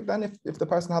perfect then if the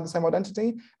person had the same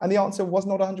identity? And the answer was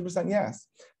not 100% yes.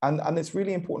 And it's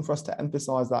really important for us to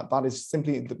emphasize that that is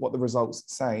simply what the results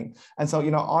say. And so,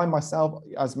 you know, I myself,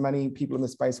 as many people in the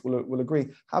space will agree,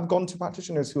 have gone to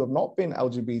practitioners who have not been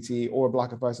LGBT or a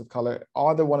Black or person of color,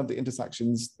 either one of the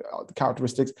intersections,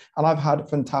 characteristics, and I've had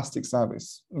fantastic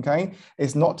service, okay?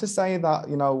 It's not to say that,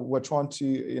 you know, we're trying to,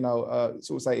 you know,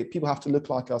 sort of say people have to look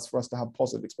like us for us to have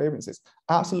positive experiences.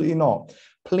 Absolutely not.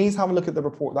 Please have a look at the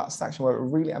report, that section where it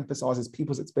really emphasizes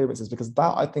people's experiences, because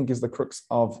that, I think, is the crux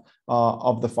of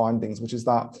the findings, which is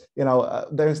that, you know,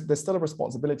 there's still a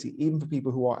responsibility, even for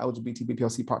people who are LGBT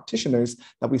BPoC practitioners,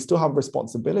 that we still have a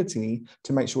responsibility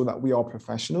to make sure that we are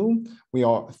professional, we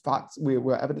are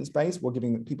we're evidence-based, we're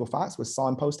giving people facts, we're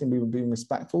signposting, we're being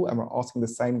respectful, and we're asking the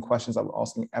same questions that we're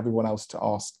asking everyone else to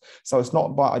ask. So it's not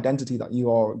by identity that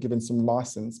you are given some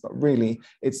license, but really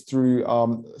it's through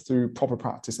proper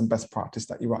practice and best practice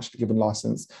that you're actually given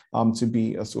license to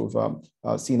be a sort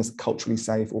of seen as culturally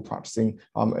safe or practicing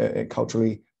a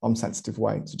culturally sensitive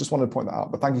way. So just wanted to point that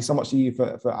out. But thank you so much to you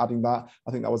for adding that.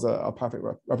 I think that was a perfect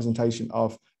representation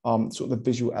of sort of the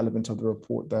visual element of the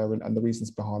report there and the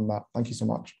reasons behind that. Thank you so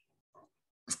much.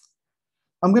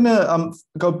 I'm going to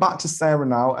go back to Sarah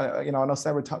now. You know, I know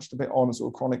Sarah touched a bit on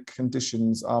sort of chronic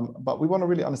conditions, but we want to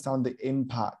really understand the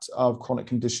impact of chronic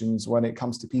conditions when it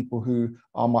comes to people who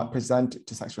might present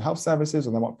to sexual health services,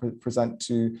 or they might present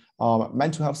to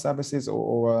mental health services,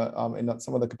 or in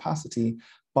some other capacity,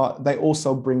 but they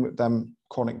also bring with them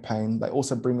chronic pain. They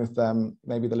also bring with them,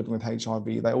 maybe they're living with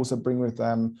HIV. They also bring with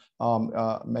them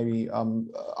maybe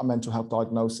a mental health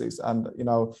diagnosis. And, you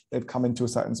know, they've come into a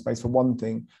certain space for one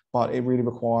thing, but it really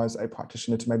requires a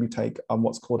practitioner to maybe take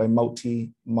what's called a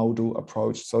multimodal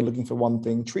approach. So looking for one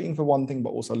thing, treating for one thing, but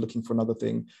also looking for another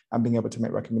thing and being able to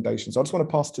make recommendations. So I just want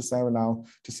to pass to Sarah now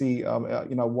to see,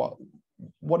 you know,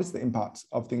 what is the impact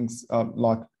of things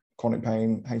like chronic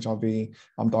pain, HIV,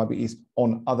 diabetes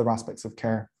on other aspects of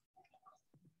care?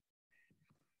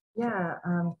 Yeah,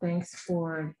 thanks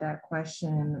for that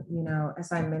question. You know,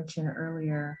 as I mentioned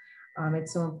earlier,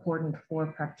 it's so important for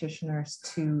practitioners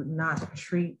to not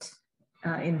treat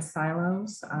in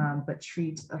silos, but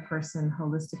treat a person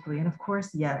holistically. And of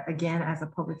course, yeah, again, as a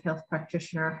public health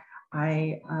practitioner,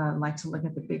 I like to look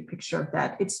at the big picture of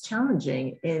that. It's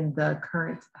challenging in the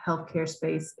current healthcare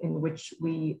space in which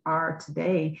we are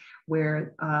today,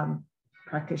 where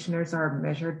practitioners are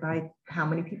measured by how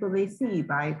many people they see,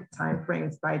 by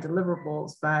timeframes, by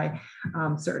deliverables, by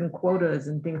certain quotas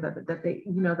and things that they,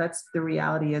 you know, that's the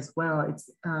reality as well. It's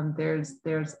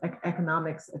there's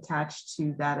economics attached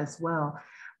to that as well.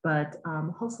 But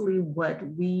hopefully what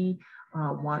we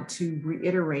want to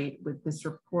reiterate with this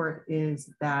report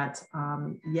is that,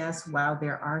 yes, while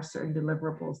there are certain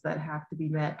deliverables that have to be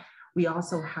met, we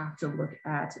also have to look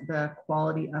at the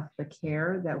quality of the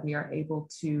care that we are able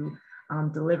to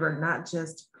deliver, not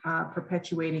just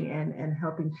perpetuating and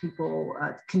helping people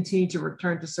continue to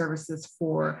return to services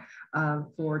for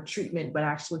treatment, but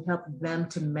actually help them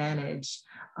to manage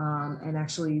and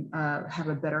actually have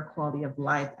a better quality of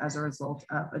life as a result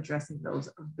of addressing those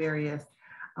various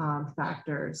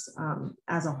factors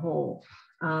as a whole.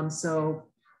 So,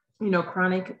 you know,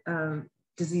 chronic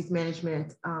disease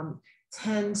management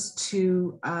tends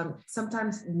to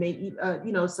sometimes maybe,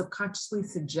 you know, subconsciously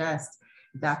suggest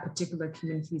that particular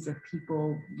communities of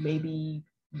people may be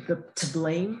to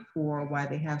blame for why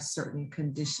they have certain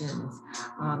conditions.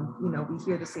 You know, we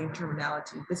hear the same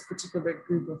terminology. This particular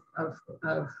group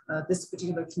of this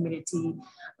particular community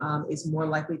is more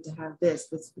likely to have this.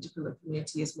 This particular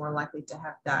community is more likely to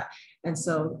have that. And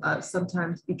so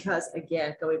sometimes, because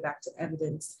again, going back to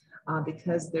evidence,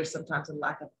 because there's sometimes a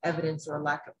lack of evidence or a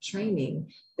lack of training,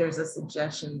 there's a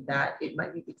suggestion that it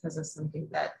might be because of something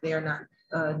that they're not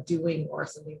doing or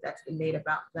something that's innate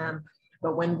about them.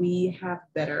 But when we have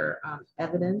better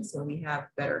evidence, when we have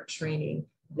better training,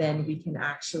 then we can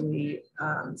actually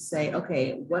say,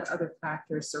 okay, what other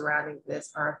factors surrounding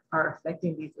this are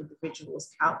affecting these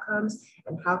individuals' outcomes,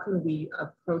 and how can we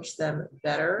approach them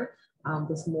better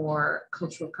with more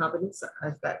cultural competence,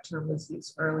 as that term was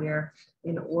used earlier,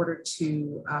 in order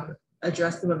to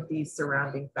address some of these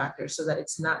surrounding factors, so that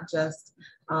it's not just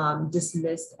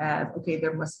dismissed as, okay,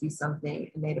 there must be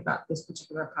something innate about this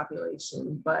particular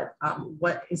population, but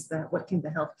what can the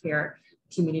healthcare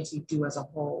community do as a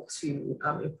whole to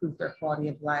improve their quality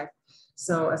of life?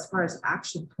 So as far as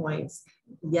action points,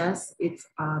 yes, it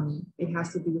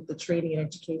has to do with the training and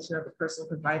education of the personal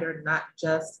provider, not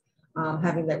just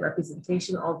having that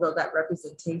representation, although that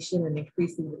representation and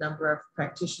increasing the number of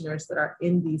practitioners that are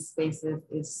in these spaces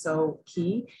is so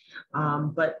key,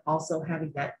 but also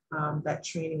having that, that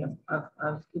training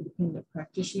of independent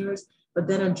practitioners, but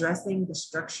then addressing the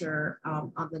structure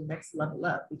on the next level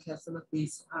up, because some of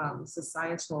these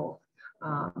societal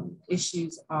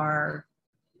issues are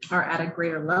at a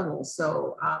greater level.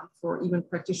 So for even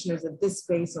practitioners of this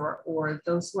space or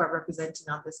those who are representing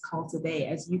on this call today,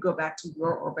 as you go back to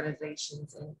your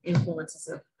organizations and influences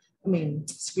of,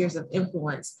 spheres of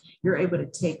influence, you're able to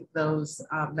take those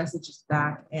messages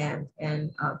back and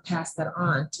pass that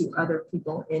on to other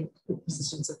people in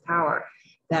positions of power,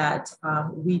 that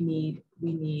we need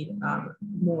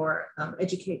more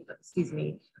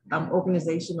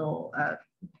organizational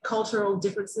cultural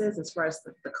differences as far as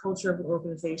the culture of an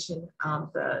organization,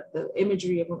 the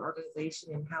imagery of an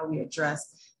organization, and how we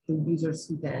address the users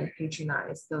who then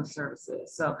patronize those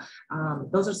services. So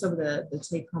those are some of the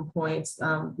take-home points.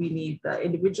 We need the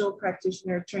individual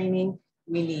practitioner training.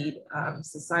 We need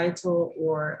societal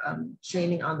or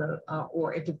training on the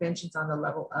or interventions on the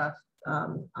level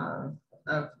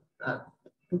of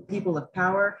people of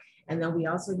power. And then we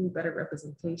also need better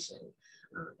representation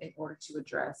in order to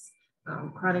address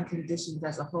chronic conditions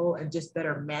as a whole, and just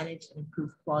better manage and improve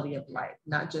quality of life,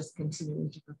 not just continuing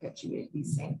to perpetuate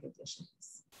these same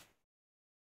conditions.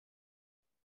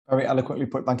 Very eloquently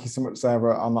put. Thank you so much,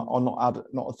 Sarah. I'll not add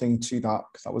not a thing to that,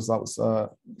 because that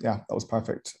was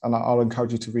perfect. And I'll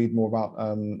encourage you to read more about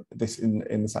this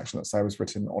in the section that Sarah's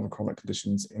written on chronic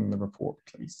conditions in the report,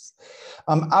 please.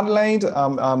 Adelaide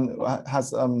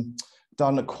has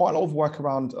done quite a lot of work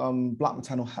around Black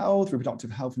maternal health,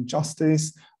 reproductive health and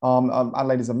justice.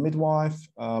 Adelaide is a midwife.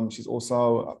 She's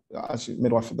also actually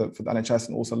midwife for the NHS,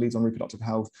 and also leads on reproductive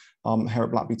health here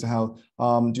at Black Beta Health.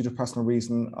 Due to personal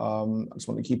reason, I just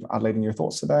want to keep Adelaide in your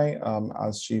thoughts today,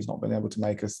 as she's not been able to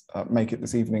make it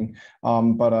this evening.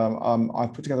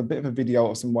 I've put together a bit of a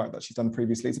video of some work that she's done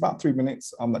previously. It's about 3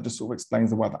 minutes that just sort of explains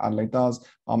the work that Adelaide does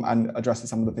and addresses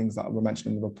some of the things that were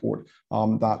mentioned in the report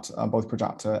that both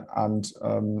Prajakta and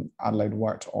Adelaide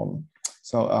worked on.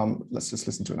 So let's just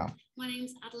listen to it now. My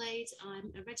name's Adelaide.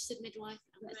 I'm a registered midwife.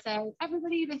 So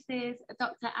everybody, this is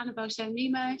Dr. Annabelle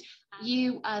Shonimo.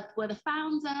 You were the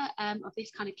founder of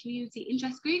this kind of community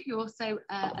interest group. You're also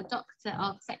a doctor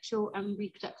of sexual and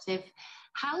reproductive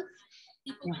health.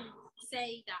 People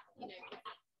say that, you know,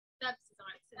 services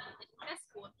are excellent and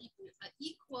accessible and people are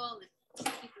equal and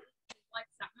people, why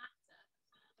does that matter?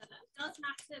 It does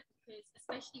matter because,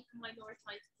 especially for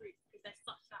minoritized groups, because there's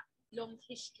such that long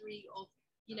history of,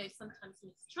 you know, sometimes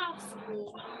mistrust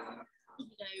or, you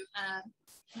know,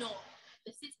 not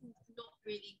the system not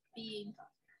really being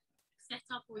set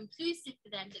up or inclusive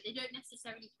for them, that they don't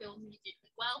necessarily feel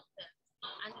immediately welcome.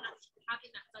 And actually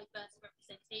having that diverse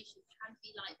representation can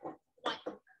be like quite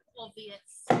an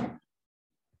obvious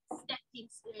stepping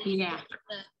stone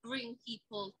to bring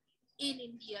people in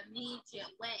the immediate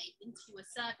way into a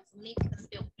service and make them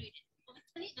feel included.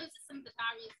 I think those are some of the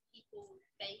barriers people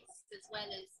face, as well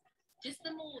as just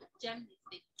the more general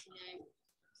things, you know,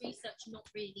 research not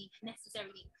really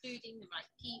necessarily including the right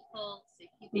people, so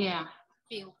people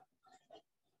feel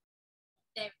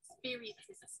their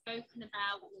experiences are spoken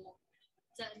about, or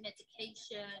certain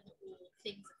medication or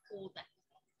things for them.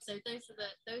 So those are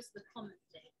the common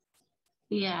things.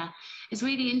 Yeah, it's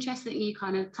really interesting that you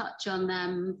kind of touch on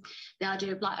the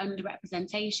idea of like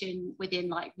underrepresentation within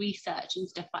like research and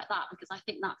stuff like that, because I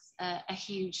think that's a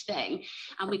huge thing.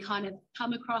 And we kind of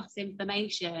come across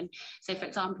information. So for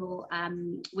example,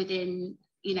 within,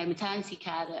 you know, maternity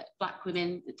care, that Black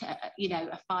women, you know,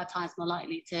 are 5 times more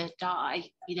likely to die,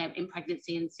 you know, in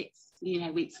pregnancy and 6, you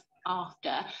know, weeks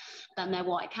after than their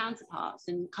white counterparts.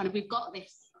 And kind of we've got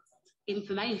this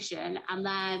information, and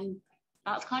then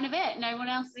that's kind of it. No one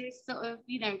else is sort of,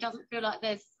 you know, doesn't feel like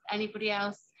there's anybody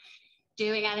else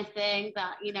doing anything.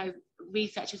 That, you know,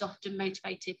 research is often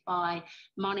motivated by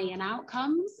money and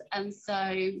outcomes. And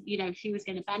so, you know, who is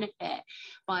going to benefit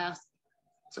by us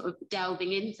sort of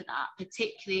delving into that,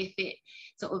 particularly if it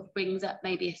sort of brings up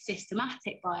maybe a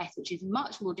systematic bias, which is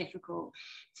much more difficult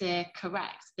to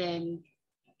correct than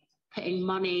putting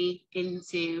money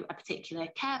into a particular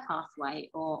care pathway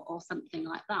or something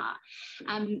like that.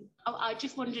 I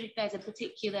just wondered if there's a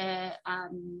particular,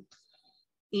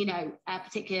 you know, a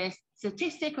particular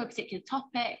statistic or a particular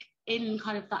topic in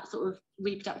kind of that sort of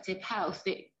reproductive health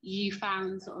that you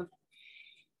found sort of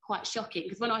quite shocking.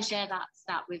 Because when I share that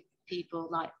stat with people,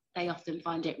 like, they often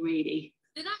find it really...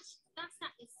 So that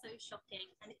stat is so shocking,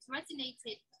 and it's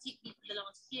resonated particularly for the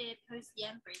last year post the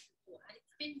Embrace report, and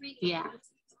it's been really important,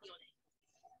 to be honest,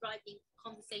 driving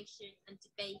conversation and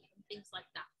debate and things like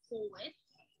that forward.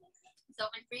 So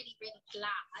I'm really, really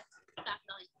glad that,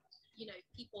 like, you know,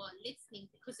 people are listening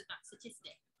because of that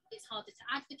statistic. It's harder to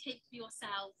advocate for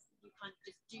yourself. You kind of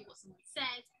just do what someone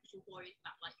says because you're worried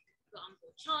about, like, your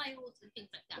unborn child and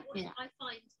things like that. What I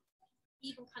find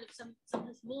even kind of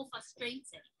sometimes more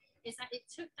frustrating is that it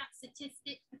took that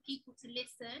statistic for people to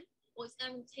listen, or it's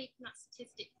only taken that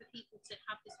statistic for people to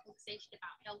have this conversation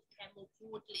about healthcare more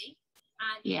broadly.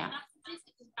 And that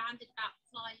statistic was banded about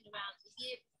flying around a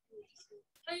year before we saw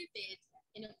COVID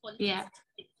inequality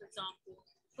statistics, for example.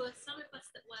 For some of us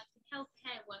that work in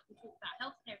healthcare, work and talk about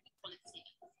healthcare inequality,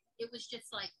 it was just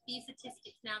like these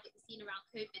statistics now that we've seen around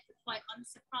COVID are quite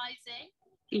unsurprising.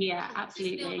 Yeah,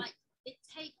 absolutely. I just feel like it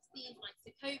takes these, like,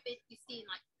 the COVID, we've seen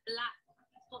like Black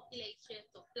populations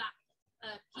or Black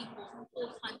people 4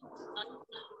 times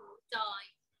die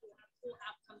or have poor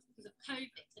outcomes because of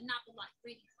COVID, and that was like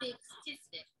really big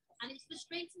statistics. And it's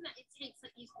frustrating that it takes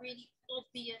like these really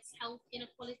obvious health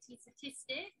inequality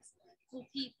statistics for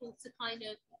people to kind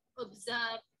of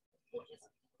observe what is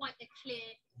quite a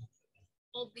clear,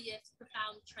 obvious,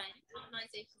 profound trend.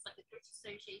 Organisations like the British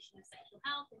Association of Sexual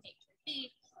Health and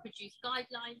HIV produced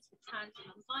guidelines for trans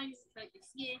and non-binary folk this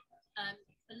year.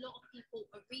 A lot of people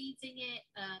are reading it.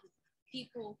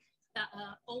 People that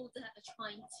are older are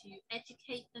trying to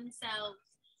educate themselves.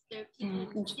 There are people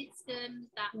in the system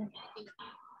that, you know,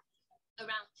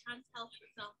 around trans health, for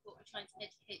example, are trying to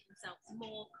educate themselves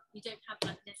more. We don't have,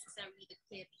 like, necessarily the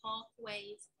clear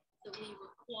pathways that we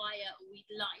require or we'd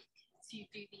like to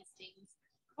do these things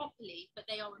properly, but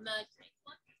they are emerging.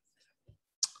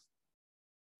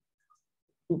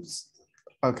 Oops.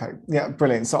 Okay, yeah,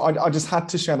 brilliant. So I just had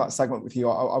to share that segment with you.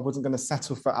 I wasn't going to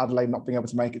settle for Adelaide not being able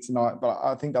to make it tonight, but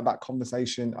I think that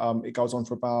conversation, it goes on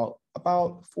for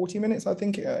about 40 minutes, I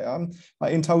think,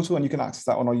 in total, and you can access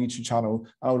that on our YouTube channel.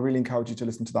 And I would really encourage you to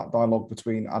listen to that dialogue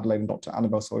between Adelaide and Dr.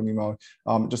 Annabel Soimimo,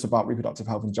 just about reproductive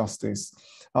health and justice.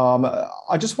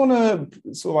 I just want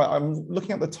to sort of, I'm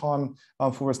looking at the time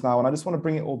for us now, and I just want to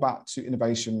bring it all back to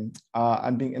innovation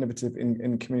and being innovative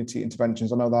in community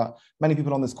interventions. I know that many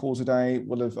people on this call today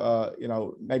will have, you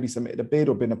know, maybe submitted a bid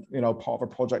or been, part of a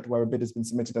project where a bid has been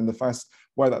submitted, and the first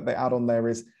word that they add on there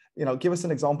is, you know, give us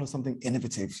an example of something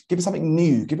innovative, give us something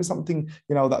new, give us something,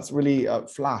 you know, that's really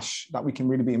flash, that we can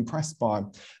really be impressed by.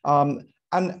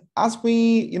 And as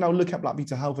we, you know, look at Black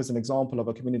Beta Health as an example of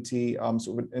a community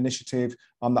sort of initiative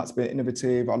that's been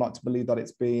innovative, I like to believe that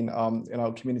it's been, you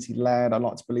know, community-led. I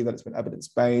like to believe that it's been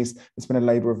evidence-based. It's been a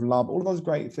labour of love. All of those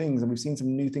great things, and we've seen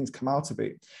some new things come out of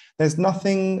it. There's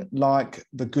nothing like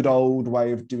the good old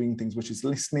way of doing things, which is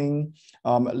listening,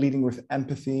 leading with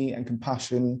empathy and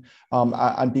compassion,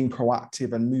 and being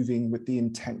proactive and moving with the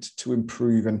intent to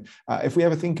improve. And if we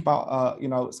ever think about, you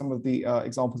know, some of the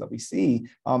examples that we see,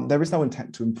 there is no intent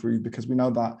to improve, because we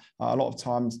know that a lot of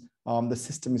times the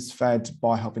system is fed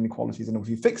by health inequalities, and if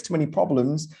you fix too many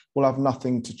problems, we'll have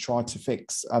nothing to try to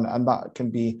fix, and that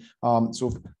can be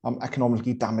sort of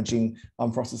economically damaging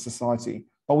for us as a society.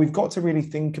 But we've got to really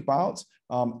think about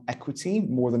equity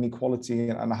more than equality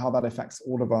and how that affects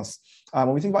all of us.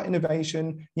 When we think about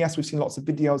innovation, yes, we've seen lots of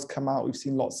videos come out. We've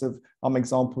seen lots of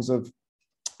examples of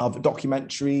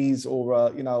documentaries or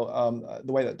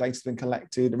the way that data's been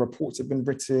collected, reports have been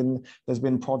written, there's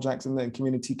been projects and then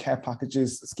community care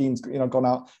packages, schemes gone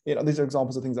out. These are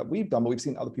examples of things that we've done, but we've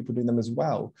seen other people doing them as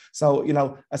well. So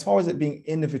as far as it being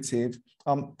innovative,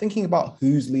 thinking about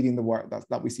who's leading the work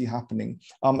that we see happening,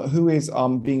 who is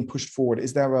being pushed forward.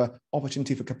 Is there a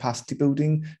opportunity for capacity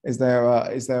building? Is there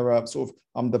a sort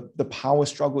of the power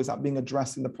struggle? Is that being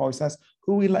addressed in the process?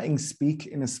 Who are we letting speak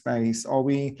in a space? Are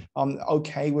we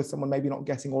okay with someone maybe not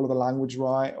getting all of the language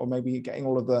right, or maybe getting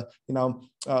all of the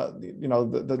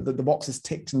the boxes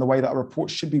ticked in the way that a report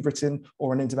should be written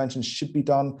or an intervention should be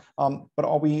done? But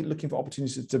are we looking for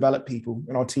opportunities to develop people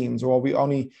in our teams, or are we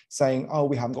only saying, oh,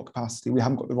 we haven't got capacity, we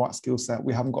haven't got the right skill set,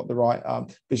 we haven't got the right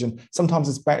vision? Sometimes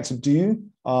it's better to do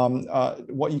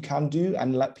what you can do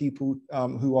and let people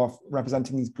who are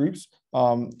representing these groups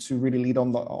to really lead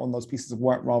on those pieces of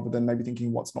work, rather than maybe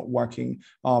thinking what's not working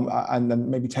and then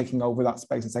maybe taking over that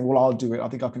space and saying, well, I'll do it, I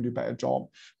think I can do a better job.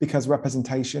 Because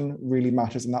representation really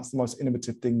matters, and that's the most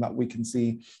innovative thing that we can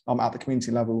see at the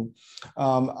community level.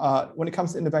 When it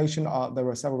comes to innovation, there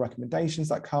are several recommendations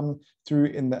that come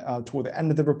through toward the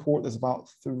end of the report. There's about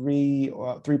three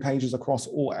pages across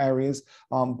all areas,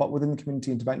 but within the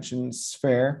community intervention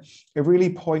sphere, it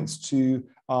really points to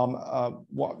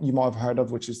what you might have heard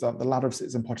of, which is the ladder of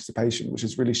citizen participation, which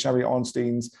is really Sherry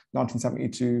Arnstein's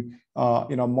 1972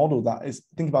 model. That is,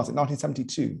 think about it,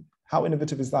 1972. How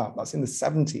innovative is that? That's in the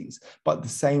 70s, but the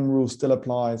same rule still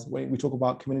applies. When we talk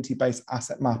about community-based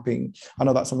asset mapping, I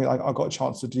know that's something I got a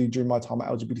chance to do during my time at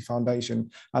LGBT Foundation,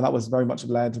 and that was very much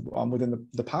led within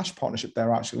the PASH partnership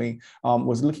there, actually,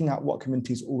 was looking at what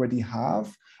communities already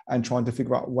have and trying to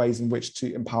figure out ways in which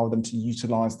to empower them to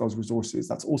utilize those resources.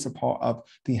 That's also part of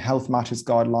the Health Matters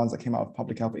guidelines that came out of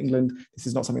Public Health England. This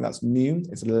is not something that's new.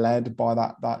 It's led by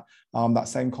that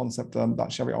same concept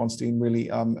that Sherry Arnstein really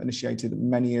initiated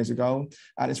many years ago.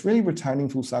 And it's really returning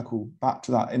full circle back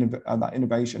to that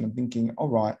innovation and thinking, all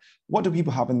right, what do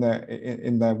people have in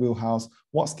their wheelhouse?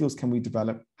 What skills can we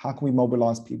develop? How can we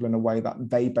mobilize people in a way that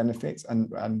they benefit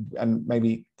and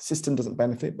maybe the system doesn't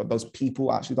benefit, but those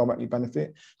people actually directly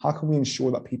benefit? How can we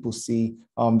ensure that people see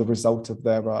the result of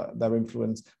their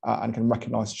influence and can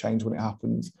recognize change when it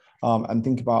happens? And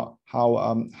think about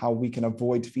how we can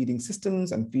avoid feeding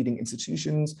systems and feeding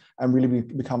institutions, and really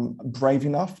become brave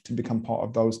enough to become part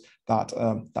of those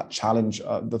that challenge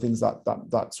the things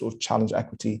that sort of challenge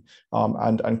equity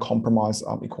and compromise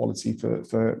equality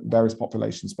for various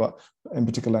populations, but in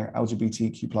particular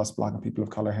LGBTQ plus Black and people of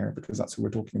color here, because that's who we're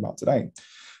talking about today.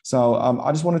 So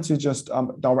I just wanted to just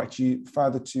direct you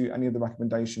further to any of the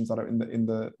recommendations that are in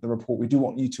the report. We do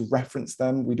want you to reference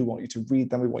them. We do want you to read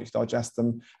them. We want you to digest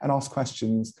them and ask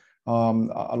questions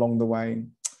along the way.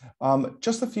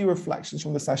 Just a few reflections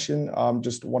from the session,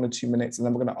 just 1 or 2 minutes, and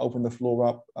then we're going to open the floor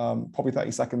up. Probably 30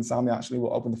 seconds, Sami, actually,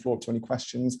 will open the floor up to any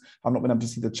questions. I've not been able to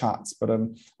see the chats, but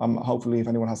hopefully if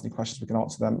anyone has any questions, we can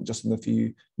answer them just in the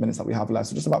few minutes that we have left.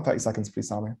 So just about 30 seconds, please,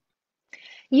 Sami.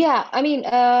 Yeah, I mean,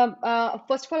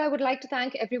 first of all, I would like to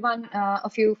thank everyone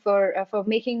of you for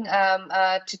making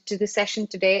to the session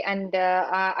today, and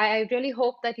I really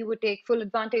hope that you would take full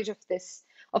advantage of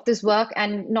this work,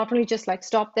 and not only just like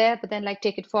stop there, but then like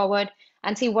take it forward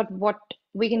and see what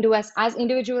we can do as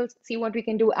individuals, see what we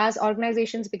can do as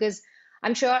organizations, because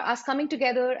I'm sure us coming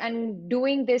together and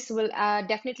doing this will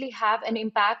definitely have an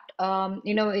impact,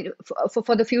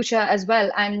 for the future as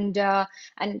well,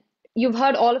 and you've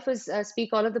heard all of us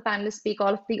speak, all of the panelists speak,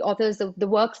 all of the authors, the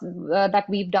works that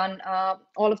we've done,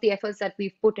 all of the efforts that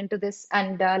we've put into this.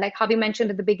 And like Javi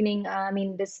mentioned at the beginning, I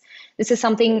mean, this is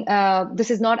something, this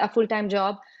is not a full-time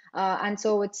job. And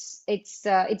so it's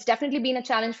definitely been a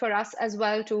challenge for us as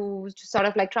well to sort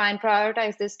of like try and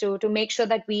prioritize this, to make sure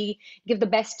that we give the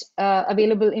best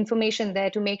available information there,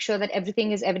 to make sure that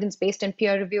everything is evidence-based and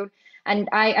peer-reviewed. And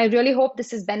I really hope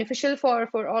this is beneficial for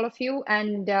all of you.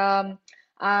 And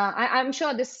I'm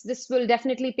sure this will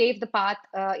definitely pave the path,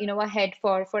 ahead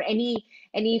for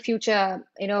any future,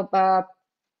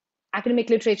 academic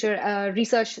literature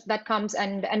research that comes.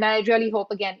 And I really hope,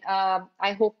 again,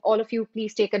 I hope all of you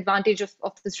please take advantage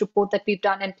of this report that we've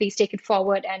done, and please take it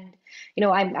forward. And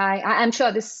I'm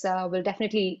sure this will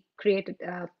definitely create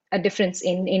a difference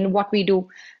in what we do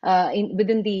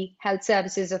within the health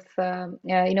services of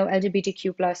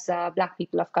LGBTQ plus Black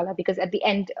people of color, because at the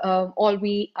end all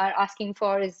we are asking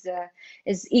for is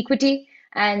equity,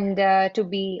 and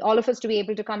all of us to be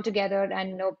able to come together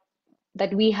and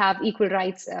that we have equal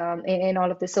rights in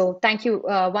all of this. So thank you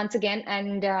once again,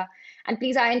 and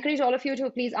please, I encourage all of you to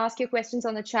please ask your questions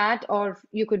on the chat, or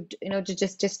you could,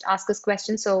 just ask us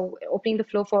questions. So opening the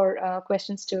floor for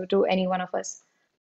questions to any one of us.